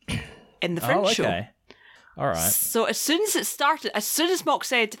in the Fringe show. All right. So as soon as it started, as soon as Mock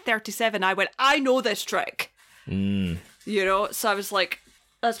said 37, I went, I know this trick. You know, so I was like,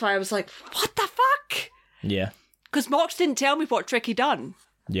 that's why I was like, what the fuck? Yeah. Because Mox didn't tell me what trick he done.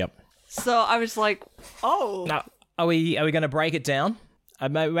 Yep. So I was like, oh. Now, are we going to break it down?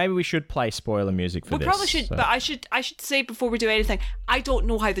 Maybe we should play spoiler music for this. We probably should, but I should say before we do anything, I don't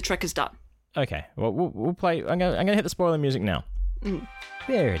know how the trick is done. Okay. Well, we'll play. I'm gonna hit the spoiler music now.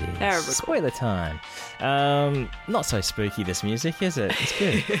 There it is. There we go. Spoiler time. Not so spooky, this music, is it? It's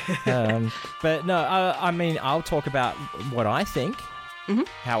good. But no, I mean, I'll talk about what I think,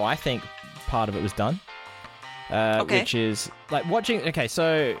 how I think part of it was done. Which is like watching. Okay,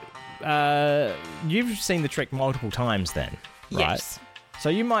 so you've seen the trick multiple times then, right? Yes. So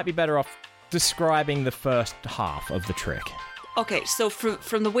you might be better off describing the first half of the trick. Okay, so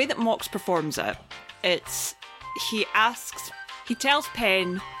from the way that Mox performs it, it's he tells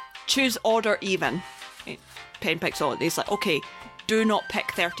Penn, choose odd or even. Penn picks odd. He's like, okay, do not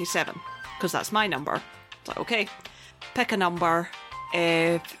pick 37, because that's my number. It's like, okay, pick a number.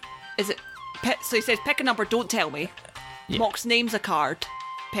 So he says, pick a number, don't tell me. Yeah. Mox names a card.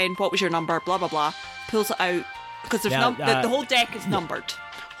 Penn, what was your number? Blah, blah, blah. Pulls it out, because there's the whole deck is numbered.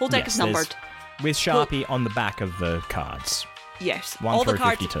 Whole deck is numbered. With Sharpie on the back of the cards. Yes. 1 through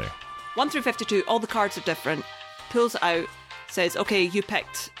 52. 1 through 52, all the cards are different. Pulls it out, says, okay, you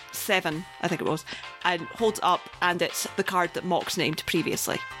picked 7, I think it was, and holds it up, and it's the card that Mox named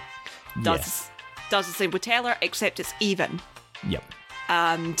previously. Does the same with Teller, except it's even. Yep.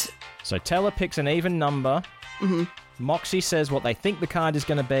 And so Teller picks an even number. Moxie says what they think the card is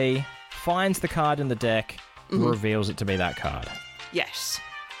going to be, finds the card in the deck, reveals it to be that card. Yes.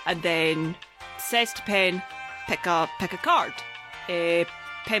 And then says to Penn, pick a card.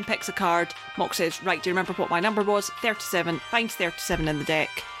 Penn picks a card. Mox says, right, do you remember what my number was? 37. Finds 37 in the deck.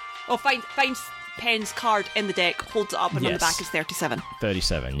 Oh, finds Penn's card in the deck, holds it up, and on the back is 37.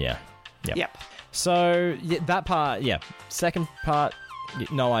 37, yeah. Yep. So, that part, Second part,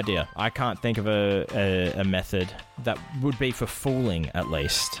 no idea. I can't think of a method that would be for fooling, at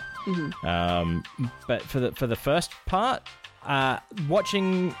least. But for the first part,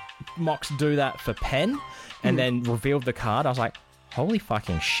 watching Mox do that for Penn and then revealed the card, I was like, holy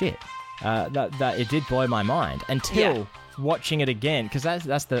fucking shit. That it did blow my mind until watching it again, because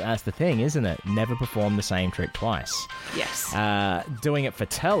that's the thing, isn't it? Never perform the same trick twice. Yes. Doing it for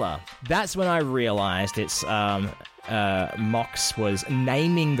Teller, that's when I realized it's Mox was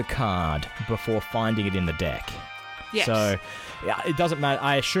naming the card before finding it in the deck. Yes. So it doesn't matter.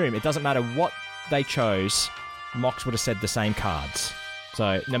 I assume it doesn't matter what they chose. Mox would have said the same cards.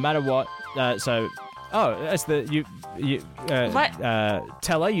 So no matter what. That's the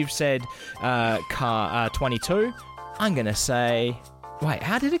Teller. You've said car 22. I'm gonna say. Wait,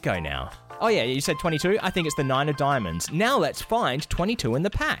 how did it go now? Oh yeah, you said 22. I think it's the 9 of diamonds. Now let's find 22 in the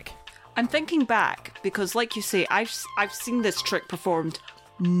pack. I'm thinking back because, like you say, I've seen this trick performed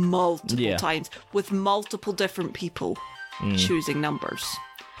multiple times with multiple different people choosing numbers.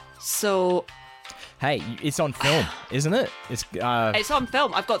 So, hey, it's on film, isn't it? It's on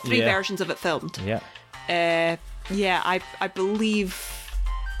film. I've got 3 versions of it filmed. Yeah. I believe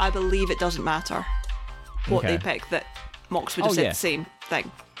it doesn't matter what they pick. That Mox would have said the same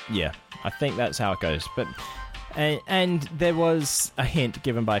thing. Yeah, I think that's how it goes. But and there was a hint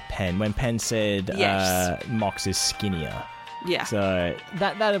given by Penn when Penn said Mox is skinnier. Yeah. So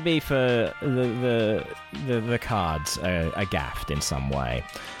that'll be for the cards are gaffed in some way.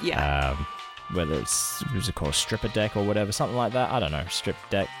 Yeah. Whether it's what's it called, stripper deck or whatever, something like that. I don't know, strip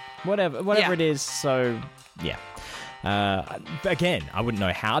deck, whatever it is. So yeah. Again, I wouldn't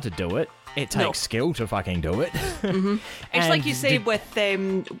know how to do it. It takes skill to fucking do it. It's like you say with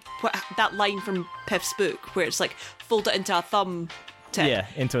that line from Piff's book where it's like, fold it into a thumb tip. Yeah,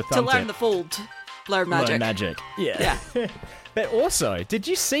 into a thumb tip. To learn tip. the fold, learn magic. Learn magic, yeah. But also, did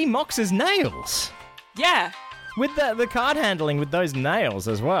you see Mox's nails? Yeah. With the card handling with those nails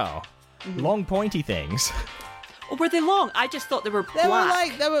as well. Long pointy things. Oh, were they long? I just thought they were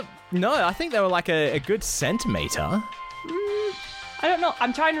black. No, I think they were like a good centimetre. I don't know.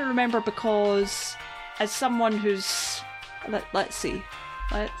 I'm trying to remember because as someone who's... Let's see.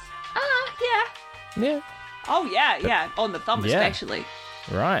 Yeah. Yeah. Oh, yeah. On the thumb especially.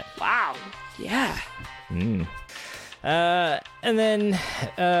 Right. Wow. Yeah. And then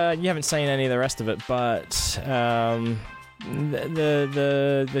you haven't seen any of the rest of it, but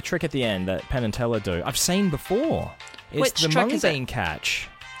the trick at the end that Penn and Teller do, I've seen before. It's Which the trick is Mungbean catch.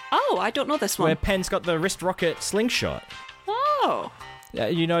 Oh, I don't know this one. Where Penn's got the wrist rocket slingshot. Oh.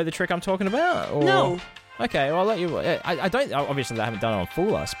 You know the trick I'm talking about? Or... No. Okay, well, I'll let you... I don't... Obviously, they haven't done it on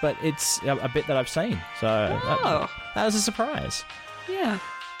Fool Us, but it's a bit that I've seen. So that was a surprise. Yeah.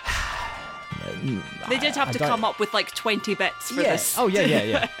 They did have to come up with like 20 bits for this. Oh,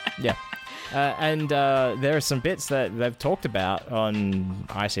 yeah. And there are some bits that they've talked about on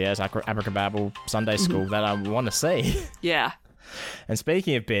ICS, Abracababble, Sunday School, that I want to see. Yeah. And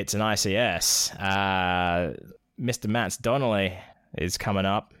speaking of bits in ICS, Mr. Mats Donnelly is coming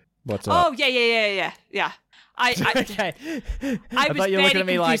up. What's up? Oh, yeah. Okay. I thought you were looking at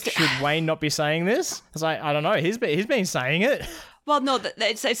me like, should Wayne not be saying this? I was like, I don't know. He's been saying it. Well, no,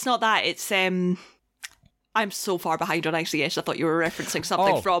 it's not that. It's I'm so far behind on ICS. I thought you were referencing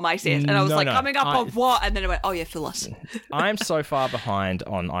something from ICS, and I was coming up on what? And then I went, oh yeah, Phyllis. I'm so far behind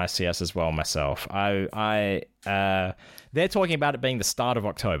on ICS as well myself. They're talking about it being the start of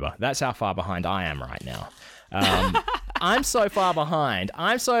October. That's how far behind I am right now. I'm so far behind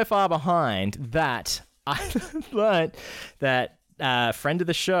that I learned that friend of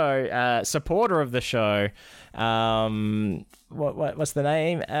the show, supporter of the show, what's the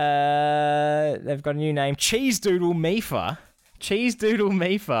name? They've got a new name, Cheese Doodle Mifa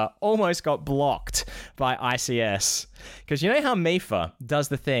almost got blocked by ICS. Because you know how Mifa does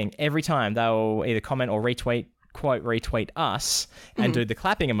the thing every time they'll either comment or retweet, quote, retweet us and do the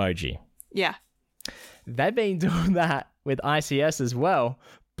clapping emoji. Yeah. They've been doing that with ICS as well,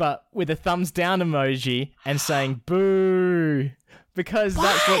 but with a thumbs down emoji and saying boo. Because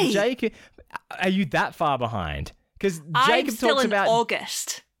that's what Jacob... Are you that far behind? Because Jacob talks about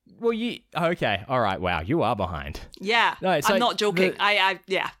August. Well, okay, all right. Wow, you are behind. Yeah, no, I'm not joking.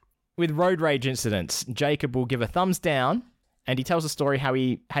 Yeah. With road rage incidents, Jacob will give a thumbs down, and he tells a story how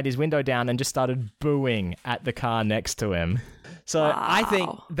he had his window down and just started booing at the car next to him. So wow. I think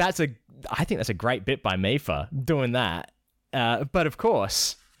that's a great bit by Mifa doing that. But of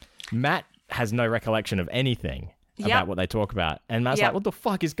course, Matt has no recollection of anything about what they talk about, and Matt's like, "What the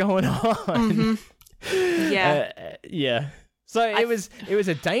fuck is going on?" Mm-hmm. Yeah. Yeah. So it was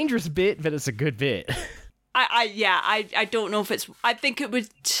a dangerous bit, but it's a good bit. I don't know if it's... I think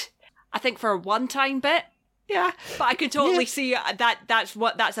for a one-time bit, yeah. But I could totally see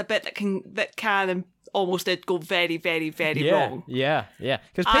that's a bit that can almost did go very, very, very wrong. Yeah.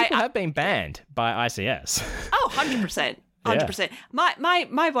 Because people have been banned by ICS. Oh, 100%. 100%.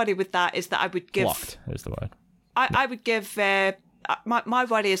 My worry with that is that I would give... Blocked is the word. I would give... my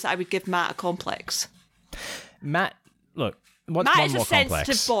worry is that I would give Matt a complex. Matt, look, what's Matt one is more a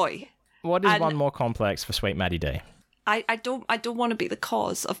sensitive boy. What is one more complex for Sweet Maddie D? I don't want to be the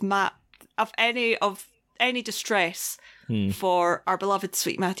cause of any distress for our beloved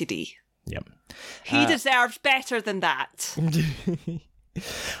Sweet Matty D. Yep. He deserves better than that.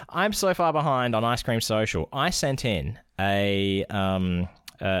 I'm so far behind on Ice Cream Social. I sent in I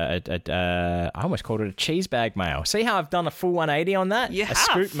almost called it a cheese bag mail. See how I've done a full 180 on that? You have. A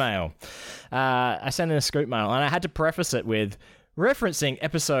scoop mail. I sent in a scoop mail, and I had to preface it with referencing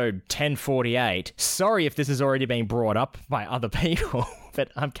episode 1048. Sorry if this has already been brought up by other people,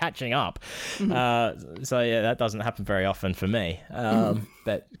 but I'm catching up. So yeah, that doesn't happen very often for me.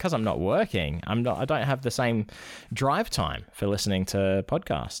 But because I'm not working, I don't have the same drive time for listening to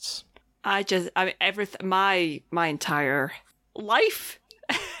podcasts. Everything. My entire life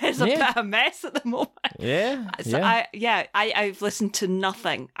is a bit of a mess at the moment. I've listened to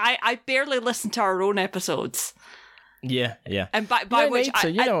nothing. I barely listen to our own episodes. Yeah. And by which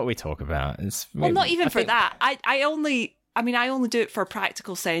you know what we talk about. Not even for that. I only do it for a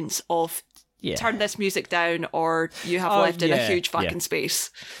practical sense of turn this music down or you have left in a huge fucking space.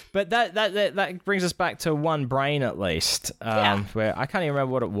 But that brings us back to One Brain at least, where I can't even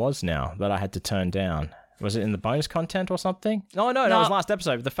remember what it was now that I had to turn down. Was it in the bonus content or something? No, that was last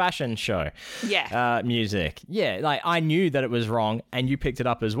episode, the fashion show. Yeah. Music. Yeah, like I knew that it was wrong and you picked it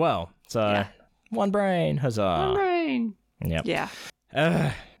up as well. So, One Brain, huzzah. One Brain. Yep.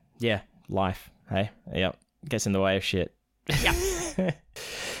 Yeah. Life, hey? Yep. Gets in the way of shit. Yeah.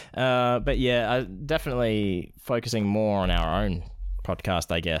 But yeah, definitely focusing more on our own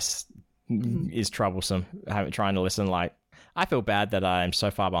podcast, I guess, is troublesome. Trying to listen I feel bad that I'm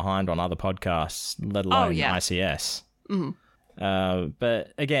so far behind on other podcasts, let alone ICS. Mm-hmm.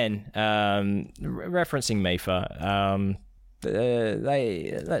 But again, referencing Mifa,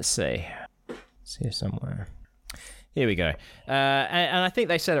 let's see here somewhere. Here we go. And I think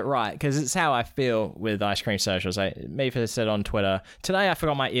they said it right, because it's how I feel with Ice Cream Socials. Mifa said on Twitter, "Today I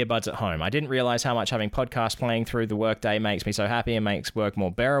forgot my earbuds at home. I didn't realise how much having podcasts playing through the workday makes me so happy and makes work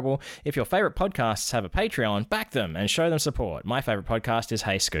more bearable. If your favourite podcasts have a Patreon, back them and show them support. My favourite podcast is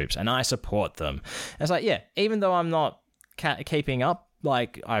Hey Scoops, and I support them." And it's like, even though I'm not keeping up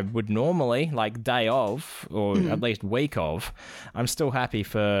like I would normally, like day of, or at least week of, I'm still happy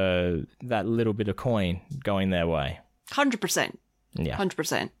for that little bit of coin going their way. 100%. Yeah.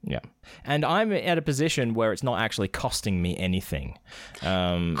 100%. Yeah. And I'm at a position where it's not actually costing me anything.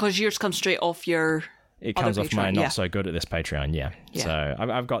 Because yours comes straight off your... It comes off my not so good at this Patreon, yeah. So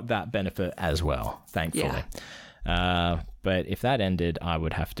I've got that benefit as well, thankfully. Yeah. But if that ended, I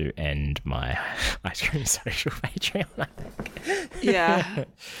would have to end my Ice Cream Social Patreon, I think. Yeah.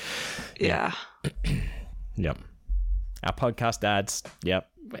 Yeah. Yep. Our podcast dads. Yep.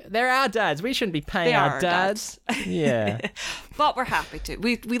 They're our dads. We shouldn't be paying They are our dads. Yeah. But we're happy to.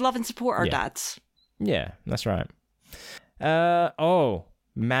 We love and support our dads. Yeah, that's right.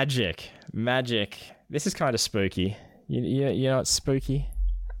 Magic. This is kind of spooky. You know what's spooky?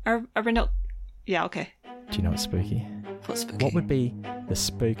 Are we not? Yeah, okay. Do you know what's spooky? What's spooky? What would be the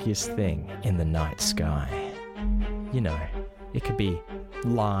spookiest thing in the night sky? You know, it could be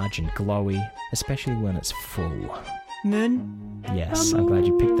large and glowy, especially when it's full. Moon? Yes, I'm glad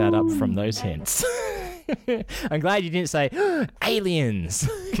you picked that up from those hints. I'm glad you didn't say aliens,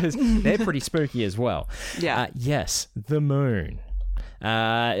 because they're pretty spooky as well. Yeah. Yes, the moon.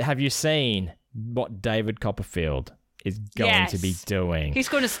 Have you seen what David Copperfield is going to be doing? He's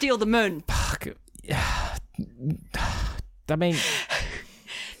going to steal the moon. Fuck. I mean...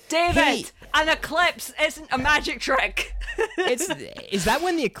 David, an eclipse isn't a magic trick. Is that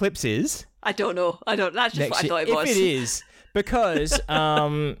when the eclipse is? I don't know. That's just what I thought it was. If it is, because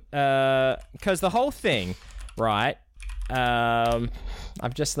the whole thing, right?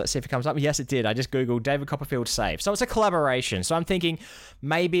 Let's see if it comes up. Yes, it did. I just googled David Copperfield Save. So it's a collaboration. So I'm thinking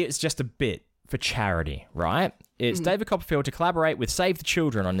maybe it's just a bit for charity, right? It's David Copperfield to collaborate with Save the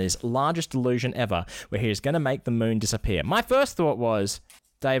Children on his largest delusion ever, where he is going to make the moon disappear. My first thought was,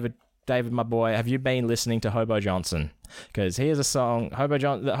 David, my boy, have you been listening to Hobo Johnson? Because here's a song, Hobo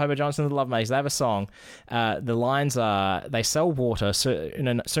Johnson and the Lovemates, they have a song. The lines are, they sell water, soon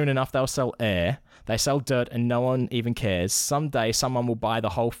enough they'll sell air. They sell dirt and no one even cares. Someday someone will buy the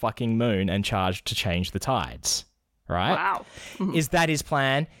whole fucking moon and charge to change the tides. Right? Wow. Is that his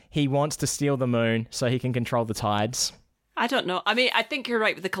plan? He wants to steal the moon so he can control the tides? I don't know. I mean, I think you're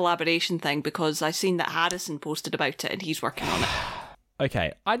right with the collaboration thing, because I've seen that Harrison posted about it and he's working on it.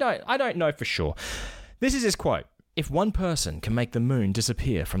 Okay, I don't know for sure. This is his quote. If one person can make the moon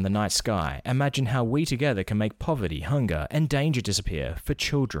disappear from the night sky, imagine how we together can make poverty, hunger, and danger disappear for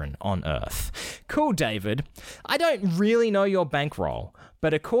children on Earth. Cool, David. I don't really know your bankroll,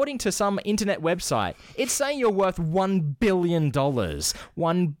 but according to some internet website, it's saying you're worth $1 billion.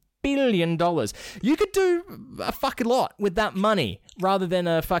 $1 billion. You could do a fucking lot with that money, rather than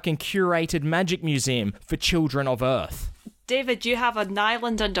a fucking curated magic museum for children of Earth. David, you have an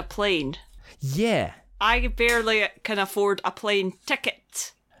island and a plane. Yeah. I barely can afford a plane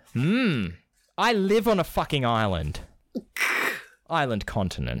ticket. I live on a fucking island. Island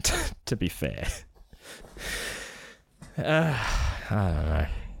continent, to be fair. I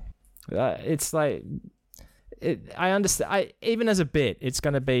don't know. It's like... I understand. Even as a bit, it's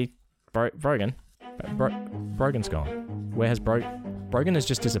going to be... Brogan? Brogan's gone. Where has Brogan has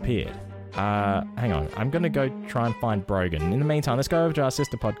just disappeared. Hang on. I'm going to go try and find Brogan. In the meantime, let's go over to our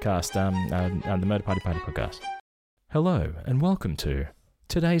sister podcast, the Murder Party podcast. Hello, and welcome to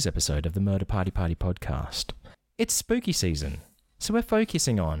today's episode of the Murder Party podcast. It's spooky season, so we're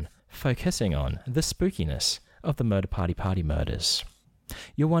focusing on the spookiness of the Murder Party murders.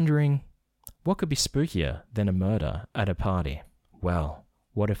 You're wondering, what could be spookier than a murder at a party? Well,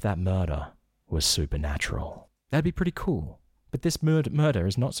 what if that murder was supernatural? That'd be pretty cool. But this murder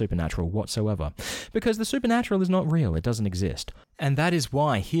is not supernatural whatsoever, because the supernatural is not real, it doesn't exist. And that is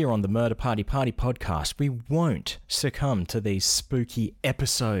why here on the Murder Party podcast, we won't succumb to these spooky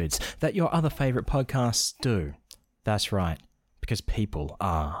episodes that your other favourite podcasts do. That's right, because people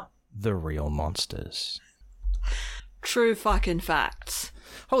are the real monsters. True fucking facts.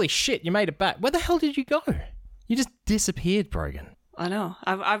 Holy shit, you made it back. Where the hell did you go? You just disappeared, Brogan. I know.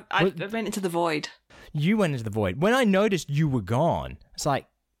 I went into the void. You went into the void. When I noticed you were gone, it's like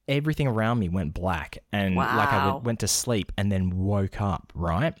everything around me went black, and like I went to sleep and then woke up,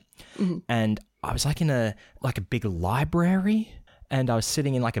 right? Mm-hmm. And I was like in a big library, and I was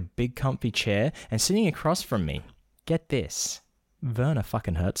sitting in like a big comfy chair, and sitting across from me, get this, Werner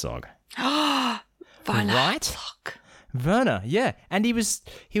fucking Herzog. Werner Herzog. Werner, yeah, and he was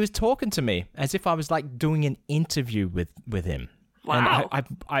talking to me as if I was like doing an interview with him. Wow.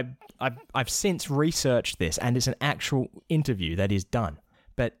 And I've since researched this, and it's an actual interview that is done.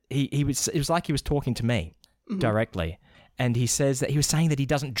 But it was like he was talking to me directly, and he says that he was saying that he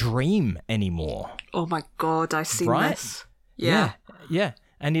doesn't dream anymore. Oh my god, I've seen this. Yeah.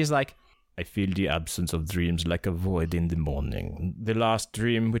 And he's like, I feel the absence of dreams like a void in the morning. The last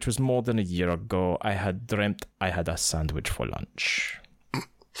dream, which was more than a year ago, I had dreamt I had a sandwich for lunch.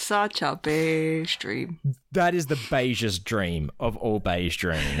 Such a beige dream. That is the beigest dream of all beige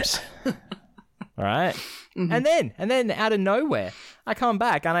dreams. All right? Mm-hmm. And then out of nowhere, I come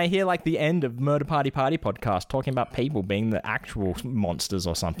back and I hear like the end of Murder Party podcast talking about people being the actual monsters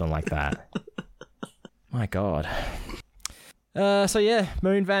or something like that. My God. So yeah,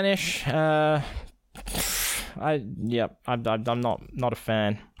 moon vanish. I'm not a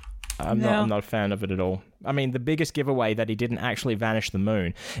fan. I'm not a fan of it at all. I mean, the biggest giveaway that he didn't actually vanish the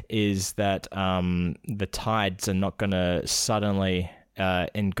moon is that the tides are not going to suddenly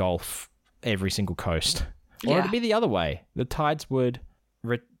engulf every single coast. Or it'd be the other way. The tides would...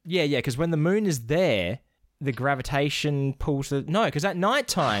 because when the moon is there, the gravitation pulls the... No, because at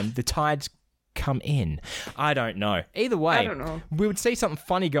nighttime, the tides come in. I don't know. Either way, I don't know. We would see something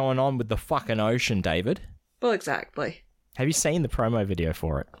funny going on with the fucking ocean, David. Well, exactly. Have you seen the promo video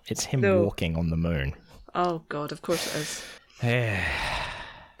for it? It's him walking on the moon. Oh, God, of course it is.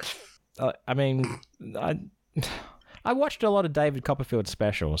 I mean, I watched a lot of David Copperfield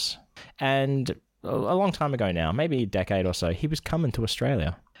specials, and a long time ago now, maybe a decade or so, he was coming to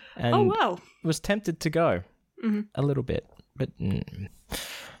Australia. And was tempted to go a little bit, but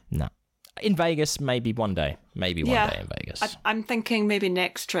no. In Vegas, maybe one day. Maybe one day in Vegas. I'm thinking maybe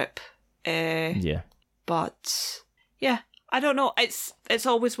next trip. But yeah, I don't know. It's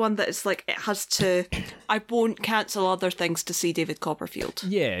always one that it's like it has to. I won't cancel other things to see David Copperfield.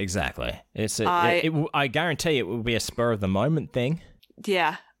 Yeah, exactly. I guarantee it will be a spur of the moment thing.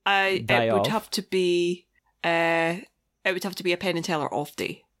 Yeah, it would have to be. It would have to be a Penn and Teller off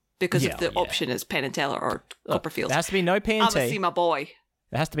day because if the option is Penn and Teller or Copperfield. There has to be no P&T. I'm gonna see my boy.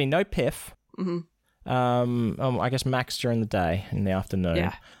 There has to be no piff. I guess Max during the day, in the afternoon.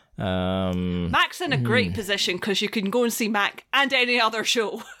 Yeah. Mac's in a great position because you can go and see Mac and any other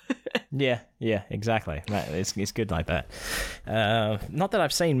show. yeah, exactly. It's good like that. Not that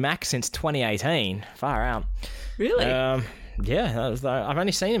I've seen Mac since 2018. Far out. Really? Yeah, I've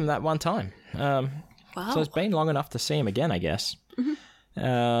only seen him that one time. Wow. So it's been long enough to see him again, I guess.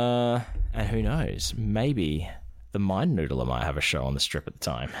 And who knows? Maybe the Mind Noodler might have a show on the Strip at the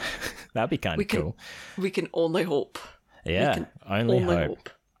time. That'd be kind of cool. We can only hope. Yeah, only hope.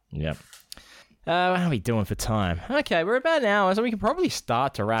 Yep. How are we doing for time? Okay, we're about an hour, so we can probably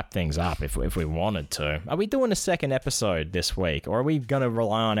start to wrap things up if we wanted to. Are we doing a second episode this week, or are we going to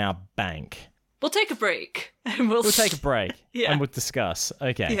rely on our bank? We'll take a break. And we'll take a break, and we'll discuss.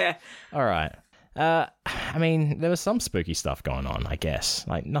 Okay. Yeah. All right. I mean, there was some spooky stuff going on, I guess.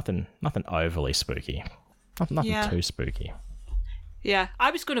 Like, nothing overly spooky. Nothing too spooky. Yeah,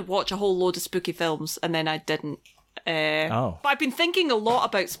 I was going to watch a whole load of spooky films, and then I didn't. But I've been thinking a lot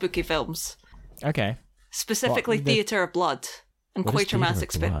about spooky films. Okay. Specifically Theatre of Blood and Quatermass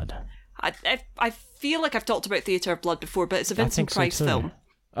Experiment. I feel like I've talked about Theatre of Blood before, but it's a Vincent Price film.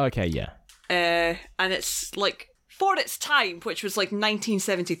 Okay, yeah. And it's like, for its time, which was like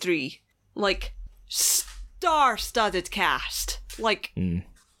 1973, like, star-studded cast. Like,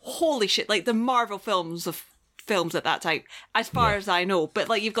 holy shit, like the Marvel films at that time, as far as I know. But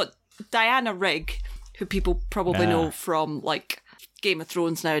like, you've got Diana Rigg, who people probably know from like Game of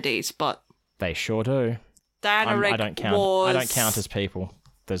Thrones nowadays, but they sure do. Diana Rigg I don't count as people.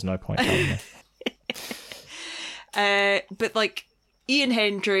 There's no point telling me. But like Ian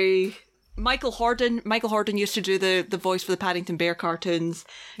Hendry, Michael Hordon used to do the voice for the Paddington Bear cartoons.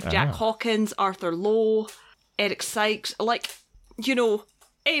 Jack Hawkins, Arthur Lowe, Eric Sykes, like, you know,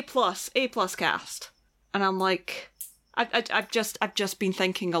 A+ cast. And I'm like, I've just been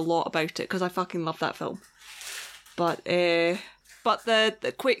thinking a lot about it because I fucking love that film. But the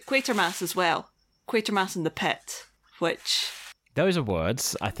Quatermass as well, Quatermass in the Pit, which those are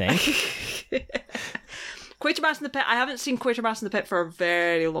words, I think. Quatermass in the Pit. I haven't seen Quatermass in the Pit for a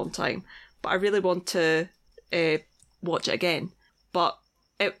very long time, but I really want to watch it again. But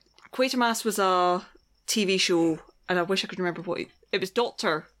Quatermass was a TV show, and I wish I could remember what it was.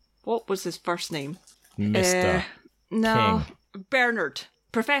 What was his first name? Mr. No, King. Bernard.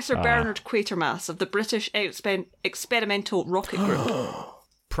 Professor Bernard Quatermass of the British Experimental Rocket Group.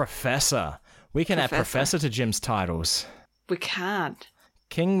 Professor. We can add Professor to Jim's titles. We can.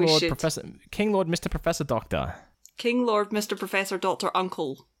 King Lord Mr. Professor Doctor. King Lord Mr. Professor Doctor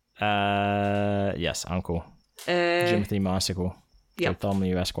Uncle. Yes, Uncle. Jimothy Marsicle. Yep.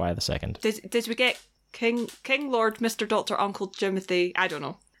 Bartholomew Esquire II. Did we get King Lord Mr. Doctor Uncle Jimothy? I don't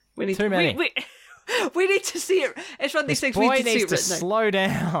know. We need too many. We need to see it. It's one of these things we need to see it written. Boy needs to slow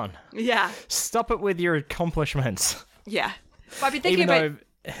down. Yeah. Stop it with your accomplishments. Yeah. But I've been thinking about...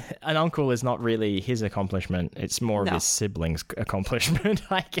 an uncle is not really his accomplishment. It's more of his sibling's accomplishment,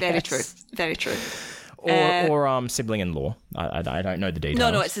 I guess. Very true. Or sibling-in-law. I don't know the details.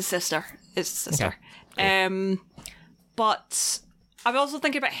 No, it's his sister. Okay. Cool. But I'm also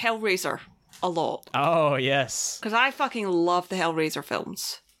thinking about Hellraiser a lot. Oh, yes. Because I fucking love the Hellraiser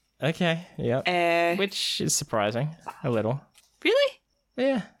films. Okay, yeah. Which is surprising, a little. Really?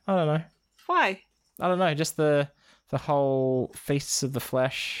 Yeah, I don't know. Why? I don't know, just the The whole Feasts of the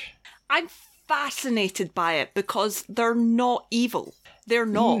Flesh. I'm fascinated by it because they're not evil. They're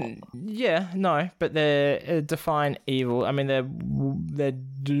not. Yeah, no, but they're define evil. I mean, they're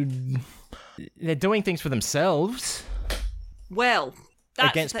doing things for themselves. Well,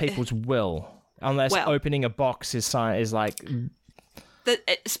 that's against people's will, unless opening a box is like.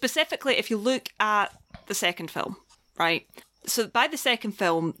 Specifically, if you look at the second film, right? So by the second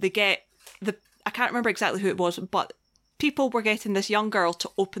film, they get I can't remember exactly who it was, but people were getting this young girl to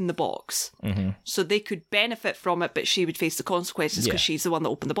open the box so they could benefit from it, but she would face the consequences because she's the one that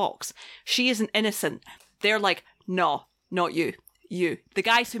opened the box. She isn't innocent. They're like, no, not you. You. The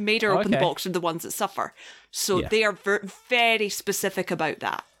guys who made her open the box are the ones that suffer. So they are very specific about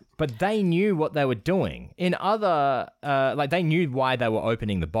that. But they knew what they were doing. In other, they knew why they were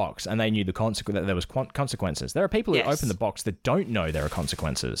opening the box, and they knew that there was consequences. There are people who open the box that don't know there are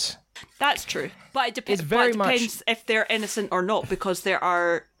consequences. That's true, but it depends if they're innocent or not, because there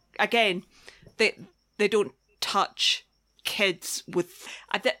are, again, they don't touch kids with.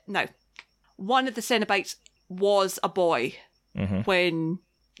 Now, one of the Cenobites was a boy when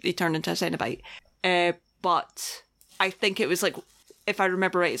he turned into a Cenobite, but I think it was like, if I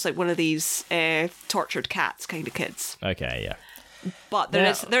remember right, it's like one of these tortured cats kind of kids. Okay, yeah. But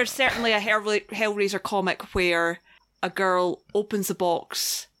there's certainly a Hellraiser comic where a girl opens the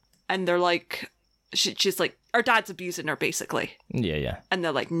box and they're like, she's like, her dad's abusing her basically. Yeah. And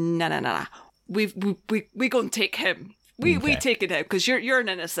they're like, nah. We go and take him. We take it out because you're an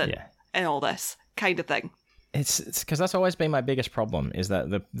innocent and all this kind of thing. It's because that's always been my biggest problem, is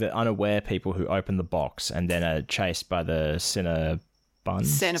that the unaware people who open the box and then are chased by the Cenobites. The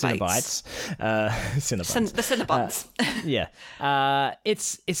Cenobuns.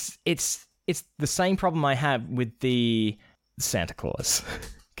 It's the same problem I have with the Santa Claus.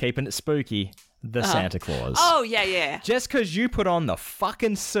 Keeping it spooky, Santa Claus. Oh, yeah. Just because you put on the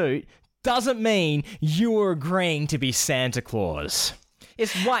fucking suit doesn't mean you're agreeing to be Santa Claus.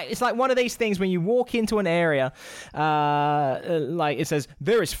 It's like one of these things when you walk into an area, like it says,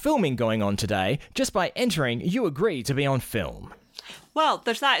 there is filming going on today. Just by entering, you agree to be on film. Well,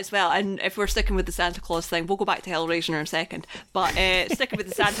 there's that as well. And if we're sticking with the Santa Claus thing, we'll go back to Hellraiser in a second. But sticking with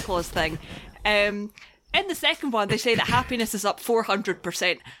the Santa Claus thing, in the second one, they say that happiness is up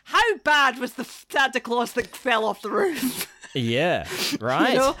 400%. How bad was the Santa Claus that fell off the roof? Yeah,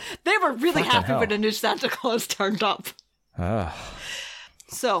 right. You know, they were really happy when a new Santa Claus turned up.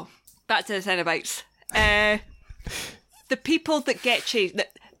 So, back to the Cenobites. The people that get chased,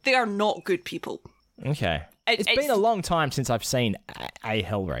 they are not good people. Okay. It's been a long time since I've seen a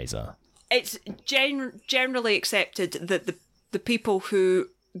Hellraiser. It's generally accepted that the people who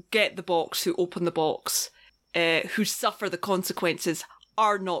get the box, who open the box, who suffer the consequences,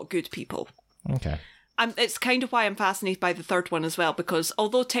 are not good people. Okay. It's kind of why I'm fascinated by the third one as well, because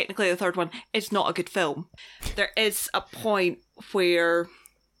although technically the third one is not a good film, there is a point where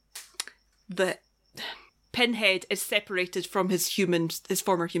the Pinhead is separated from his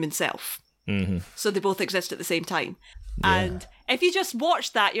former human self. Mm-hmm. So they both exist at the same time. Yeah. And if you just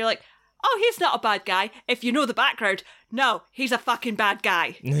watch that, you're like, oh, he's not a bad guy. If you know the background, no, he's a fucking bad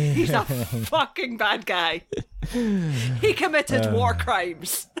guy. He's a fucking bad guy. He committed war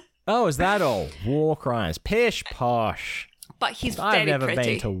crimes. Oh, is that all? War crimes. Pish posh. But he's very pretty. I've never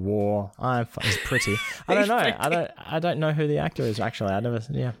been to war. He's pretty. I don't know. I don't know who the actor is, actually.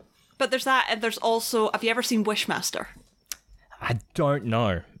 Yeah. But there's that, and there's also, have you ever seen Wishmaster? I don't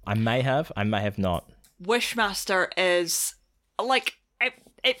know. I may have not. Wishmaster is, like,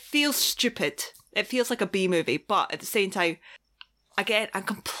 it feels stupid. It feels like a B movie, but at the same time, again, I'm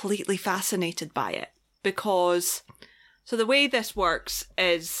completely fascinated by it. Because, so the way this works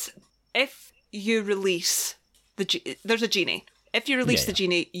is, if you release there's a genie. If you release the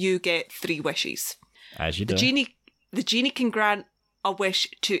genie, you get 3 wishes. As you do. The genie can grant a wish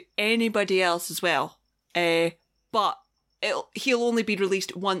to anybody else as well. But he'll only be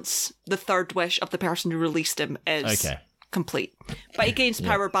released once the third wish of the person who released him is complete. But he gains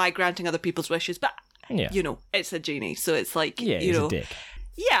power by granting other people's wishes. But, you know, it's a genie. So it's like, you know. A dick.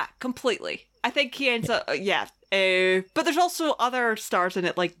 Yeah, completely. I think he ends up, but there's also other stars in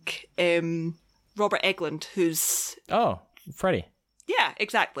it, like Robert Englund, who's... Oh, Freddy. Yeah,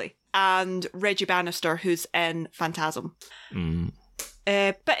 exactly. And Reggie Bannister, who's in Phantasm. Mm.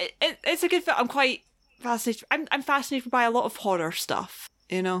 But it's a good film. I'm quite fascinated. I'm fascinated by a lot of horror stuff,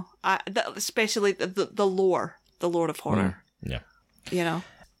 you know, especially the lore of horror. Yeah. You know.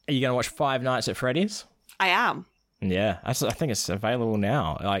 Are you going to watch Five Nights at Freddy's? I am. Yeah, I think it's available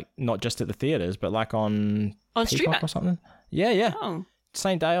now, like not just at the theaters, but like on Peacock or something. Yeah. Oh.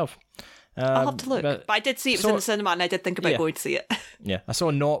 Same day of. I'll have to look. But I did see it was in the cinema, and I did think about going to see it. Yeah, I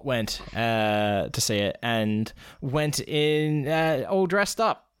saw Nort went to see it and went in all dressed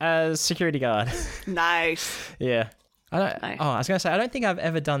up as security guard. Nice. Yeah. I was going to say, I don't think I've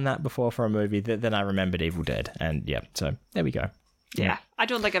ever done that before for a movie. Then I remembered Evil Dead. And yeah, so there we go. Yeah. I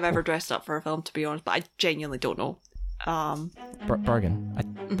don't think I've ever dressed up for a film, to be honest, but I genuinely don't know. Brogan, I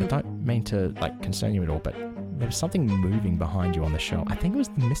don't mean to concern you at all, but there was something moving behind you on the shelf. I think it was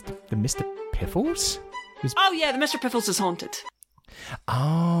the Mr. Piffles? Oh yeah, the Mr. Piffles is haunted.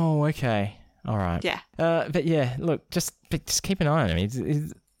 Oh, okay. All right. Yeah. But yeah, look, just keep an eye on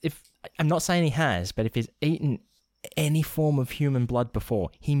him. If I'm not saying he has, but if he's eaten any form of human blood before,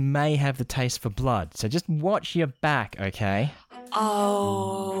 he may have the taste for blood. So just watch your back, okay?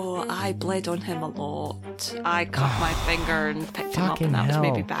 Oh, I bled on him a lot. I cut my finger and picked him up, and that was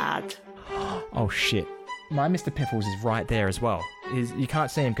maybe bad. Oh shit. My Mr. Piffles is right there as well. You can't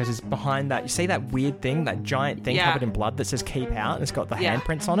see him because it's behind that. You see that weird thing, that giant thing covered in blood that says keep out, and it's got the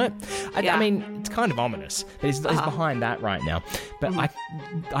handprints on it? I mean, it's kind of ominous. But he's behind that right now. But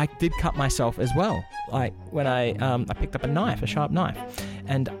I did cut myself as well. Like when I picked up a sharp knife.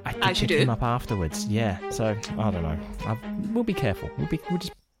 And I did pick him up afterwards. Yeah, so I don't know. We'll be careful. We'll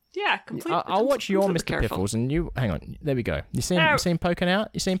just... Yeah, completely. I'll watch your Mr. Piffles and you... Hang on, there we go. You see him poking out?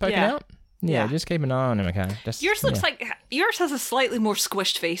 You see him poking out? Yeah, just keep an eye on him, okay? Yours looks like... Yours has a slightly more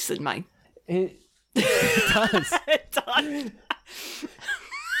squished face than mine. It does. It does.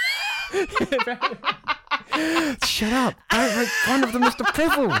 Shut up. Don't make fun of the Mr.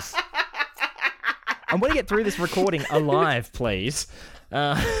 Piffles. I want to get through this recording alive, please.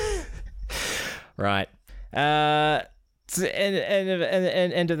 Right. End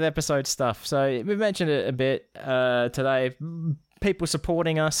of the episode stuff. So we mentioned it a bit today. People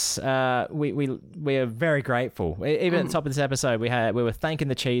supporting us, we are very grateful. Even at the top of this episode, we were thanking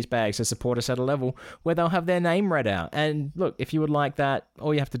the cheese bags to support us at a level where they'll have their name read out. And look, if you would like that,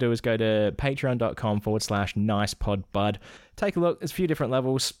 all you have to do is go to patreon.com/nicepodbud. Take a look. There's a few different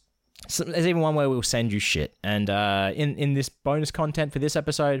levels. So there's even one where we'll send you shit. And in this bonus content for this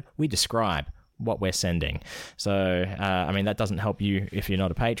episode, we describe what we're sending. So, I mean, that doesn't help you if you're not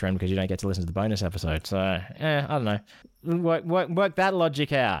a patron because you don't get to listen to the bonus episode. So, I don't know. Work that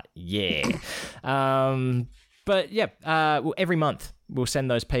logic out. Yeah. But, yeah, every month we'll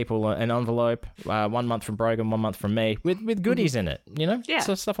send those people an envelope, 1 month from Brogan, 1 month from me, with goodies in it, you know? Yeah.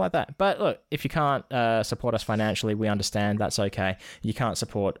 So stuff like that. But look, if you can't support us financially, we understand. That's okay. You can't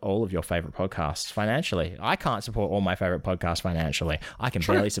support all of your favorite podcasts financially. I can't support all my favorite podcasts financially. I can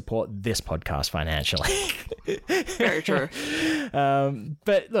barely support this podcast financially. Very true.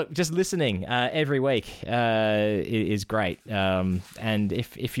 But look, just listening every week is great. And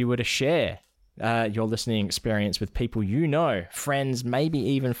if you were to share your listening experience with people you know, friends, maybe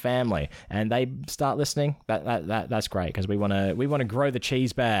even family, and they start listening, that's great because we want to grow the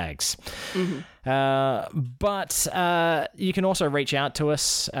cheese bags. But you can also reach out to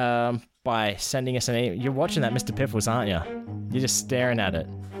us by sending us an email. You're watching that Mr. Piffles, aren't you? You're just staring at it.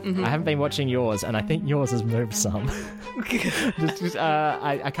 I haven't been watching yours, and I think yours has moved some.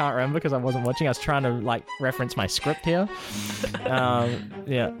 I can't remember because I wasn't watching. I was trying to reference my script here.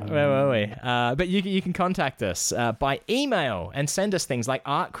 Yeah, where were we? But you can contact us by email and send us things like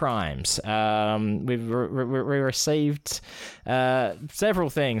art crimes. We've received several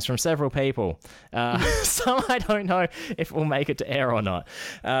things from several people. Some I don't know if we'll make it to air or not.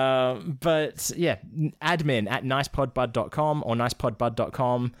 But yeah, admin at nicepodbud.com or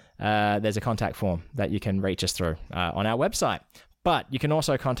nicepodbud.com. There's a contact form that you can reach us through on our website. But you can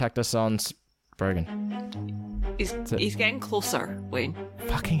also contact us on Brogan. He's getting closer, Wayne.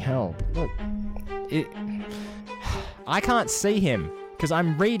 Fucking hell. Look. I can't see him because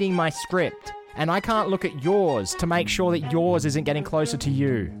I'm reading my script and I can't look at yours to make sure that yours isn't getting closer to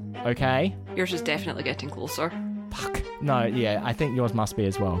you. Okay? Yours is definitely getting closer. Fuck. No, yeah, I think yours must be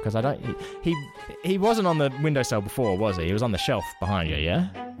as well because I don't... He wasn't on the windowsill before, was he? He was on the shelf behind you, yeah?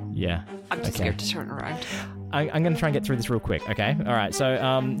 Yeah. I'm too scared to turn around. I'm going to try and get through this real quick, okay? All right, so,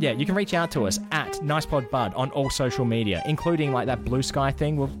 yeah, you can reach out to us at NicePodBud on all social media, including, that blue sky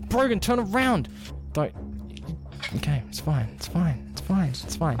thing. Well, Brogan, turn around! Don't... Okay, it's fine.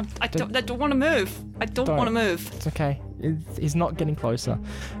 I don't want to move. I don't want to move. It's okay. He's not getting closer.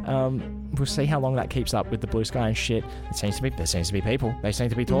 We'll see how long that keeps up with the blue sky and shit. There seems to be people. They seem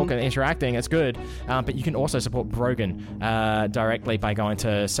to be talking, interacting. It's good. But you can also support Brogan directly by going to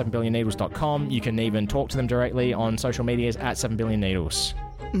 7billionneedles.com. You can even talk to them directly on social medias at 7billionneedles.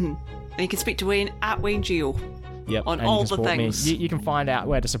 And you can speak to Wayne at Wayne Geo. Yep, on all the things. You can find out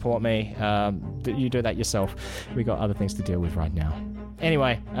where to support me. You do that yourself. We got other things to deal with right now.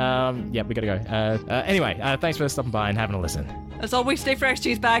 Anyway, yeah, we gotta go. Anyway, thanks for stopping by and having a listen. As always, stay fresh,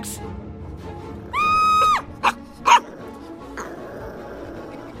 cheese bags.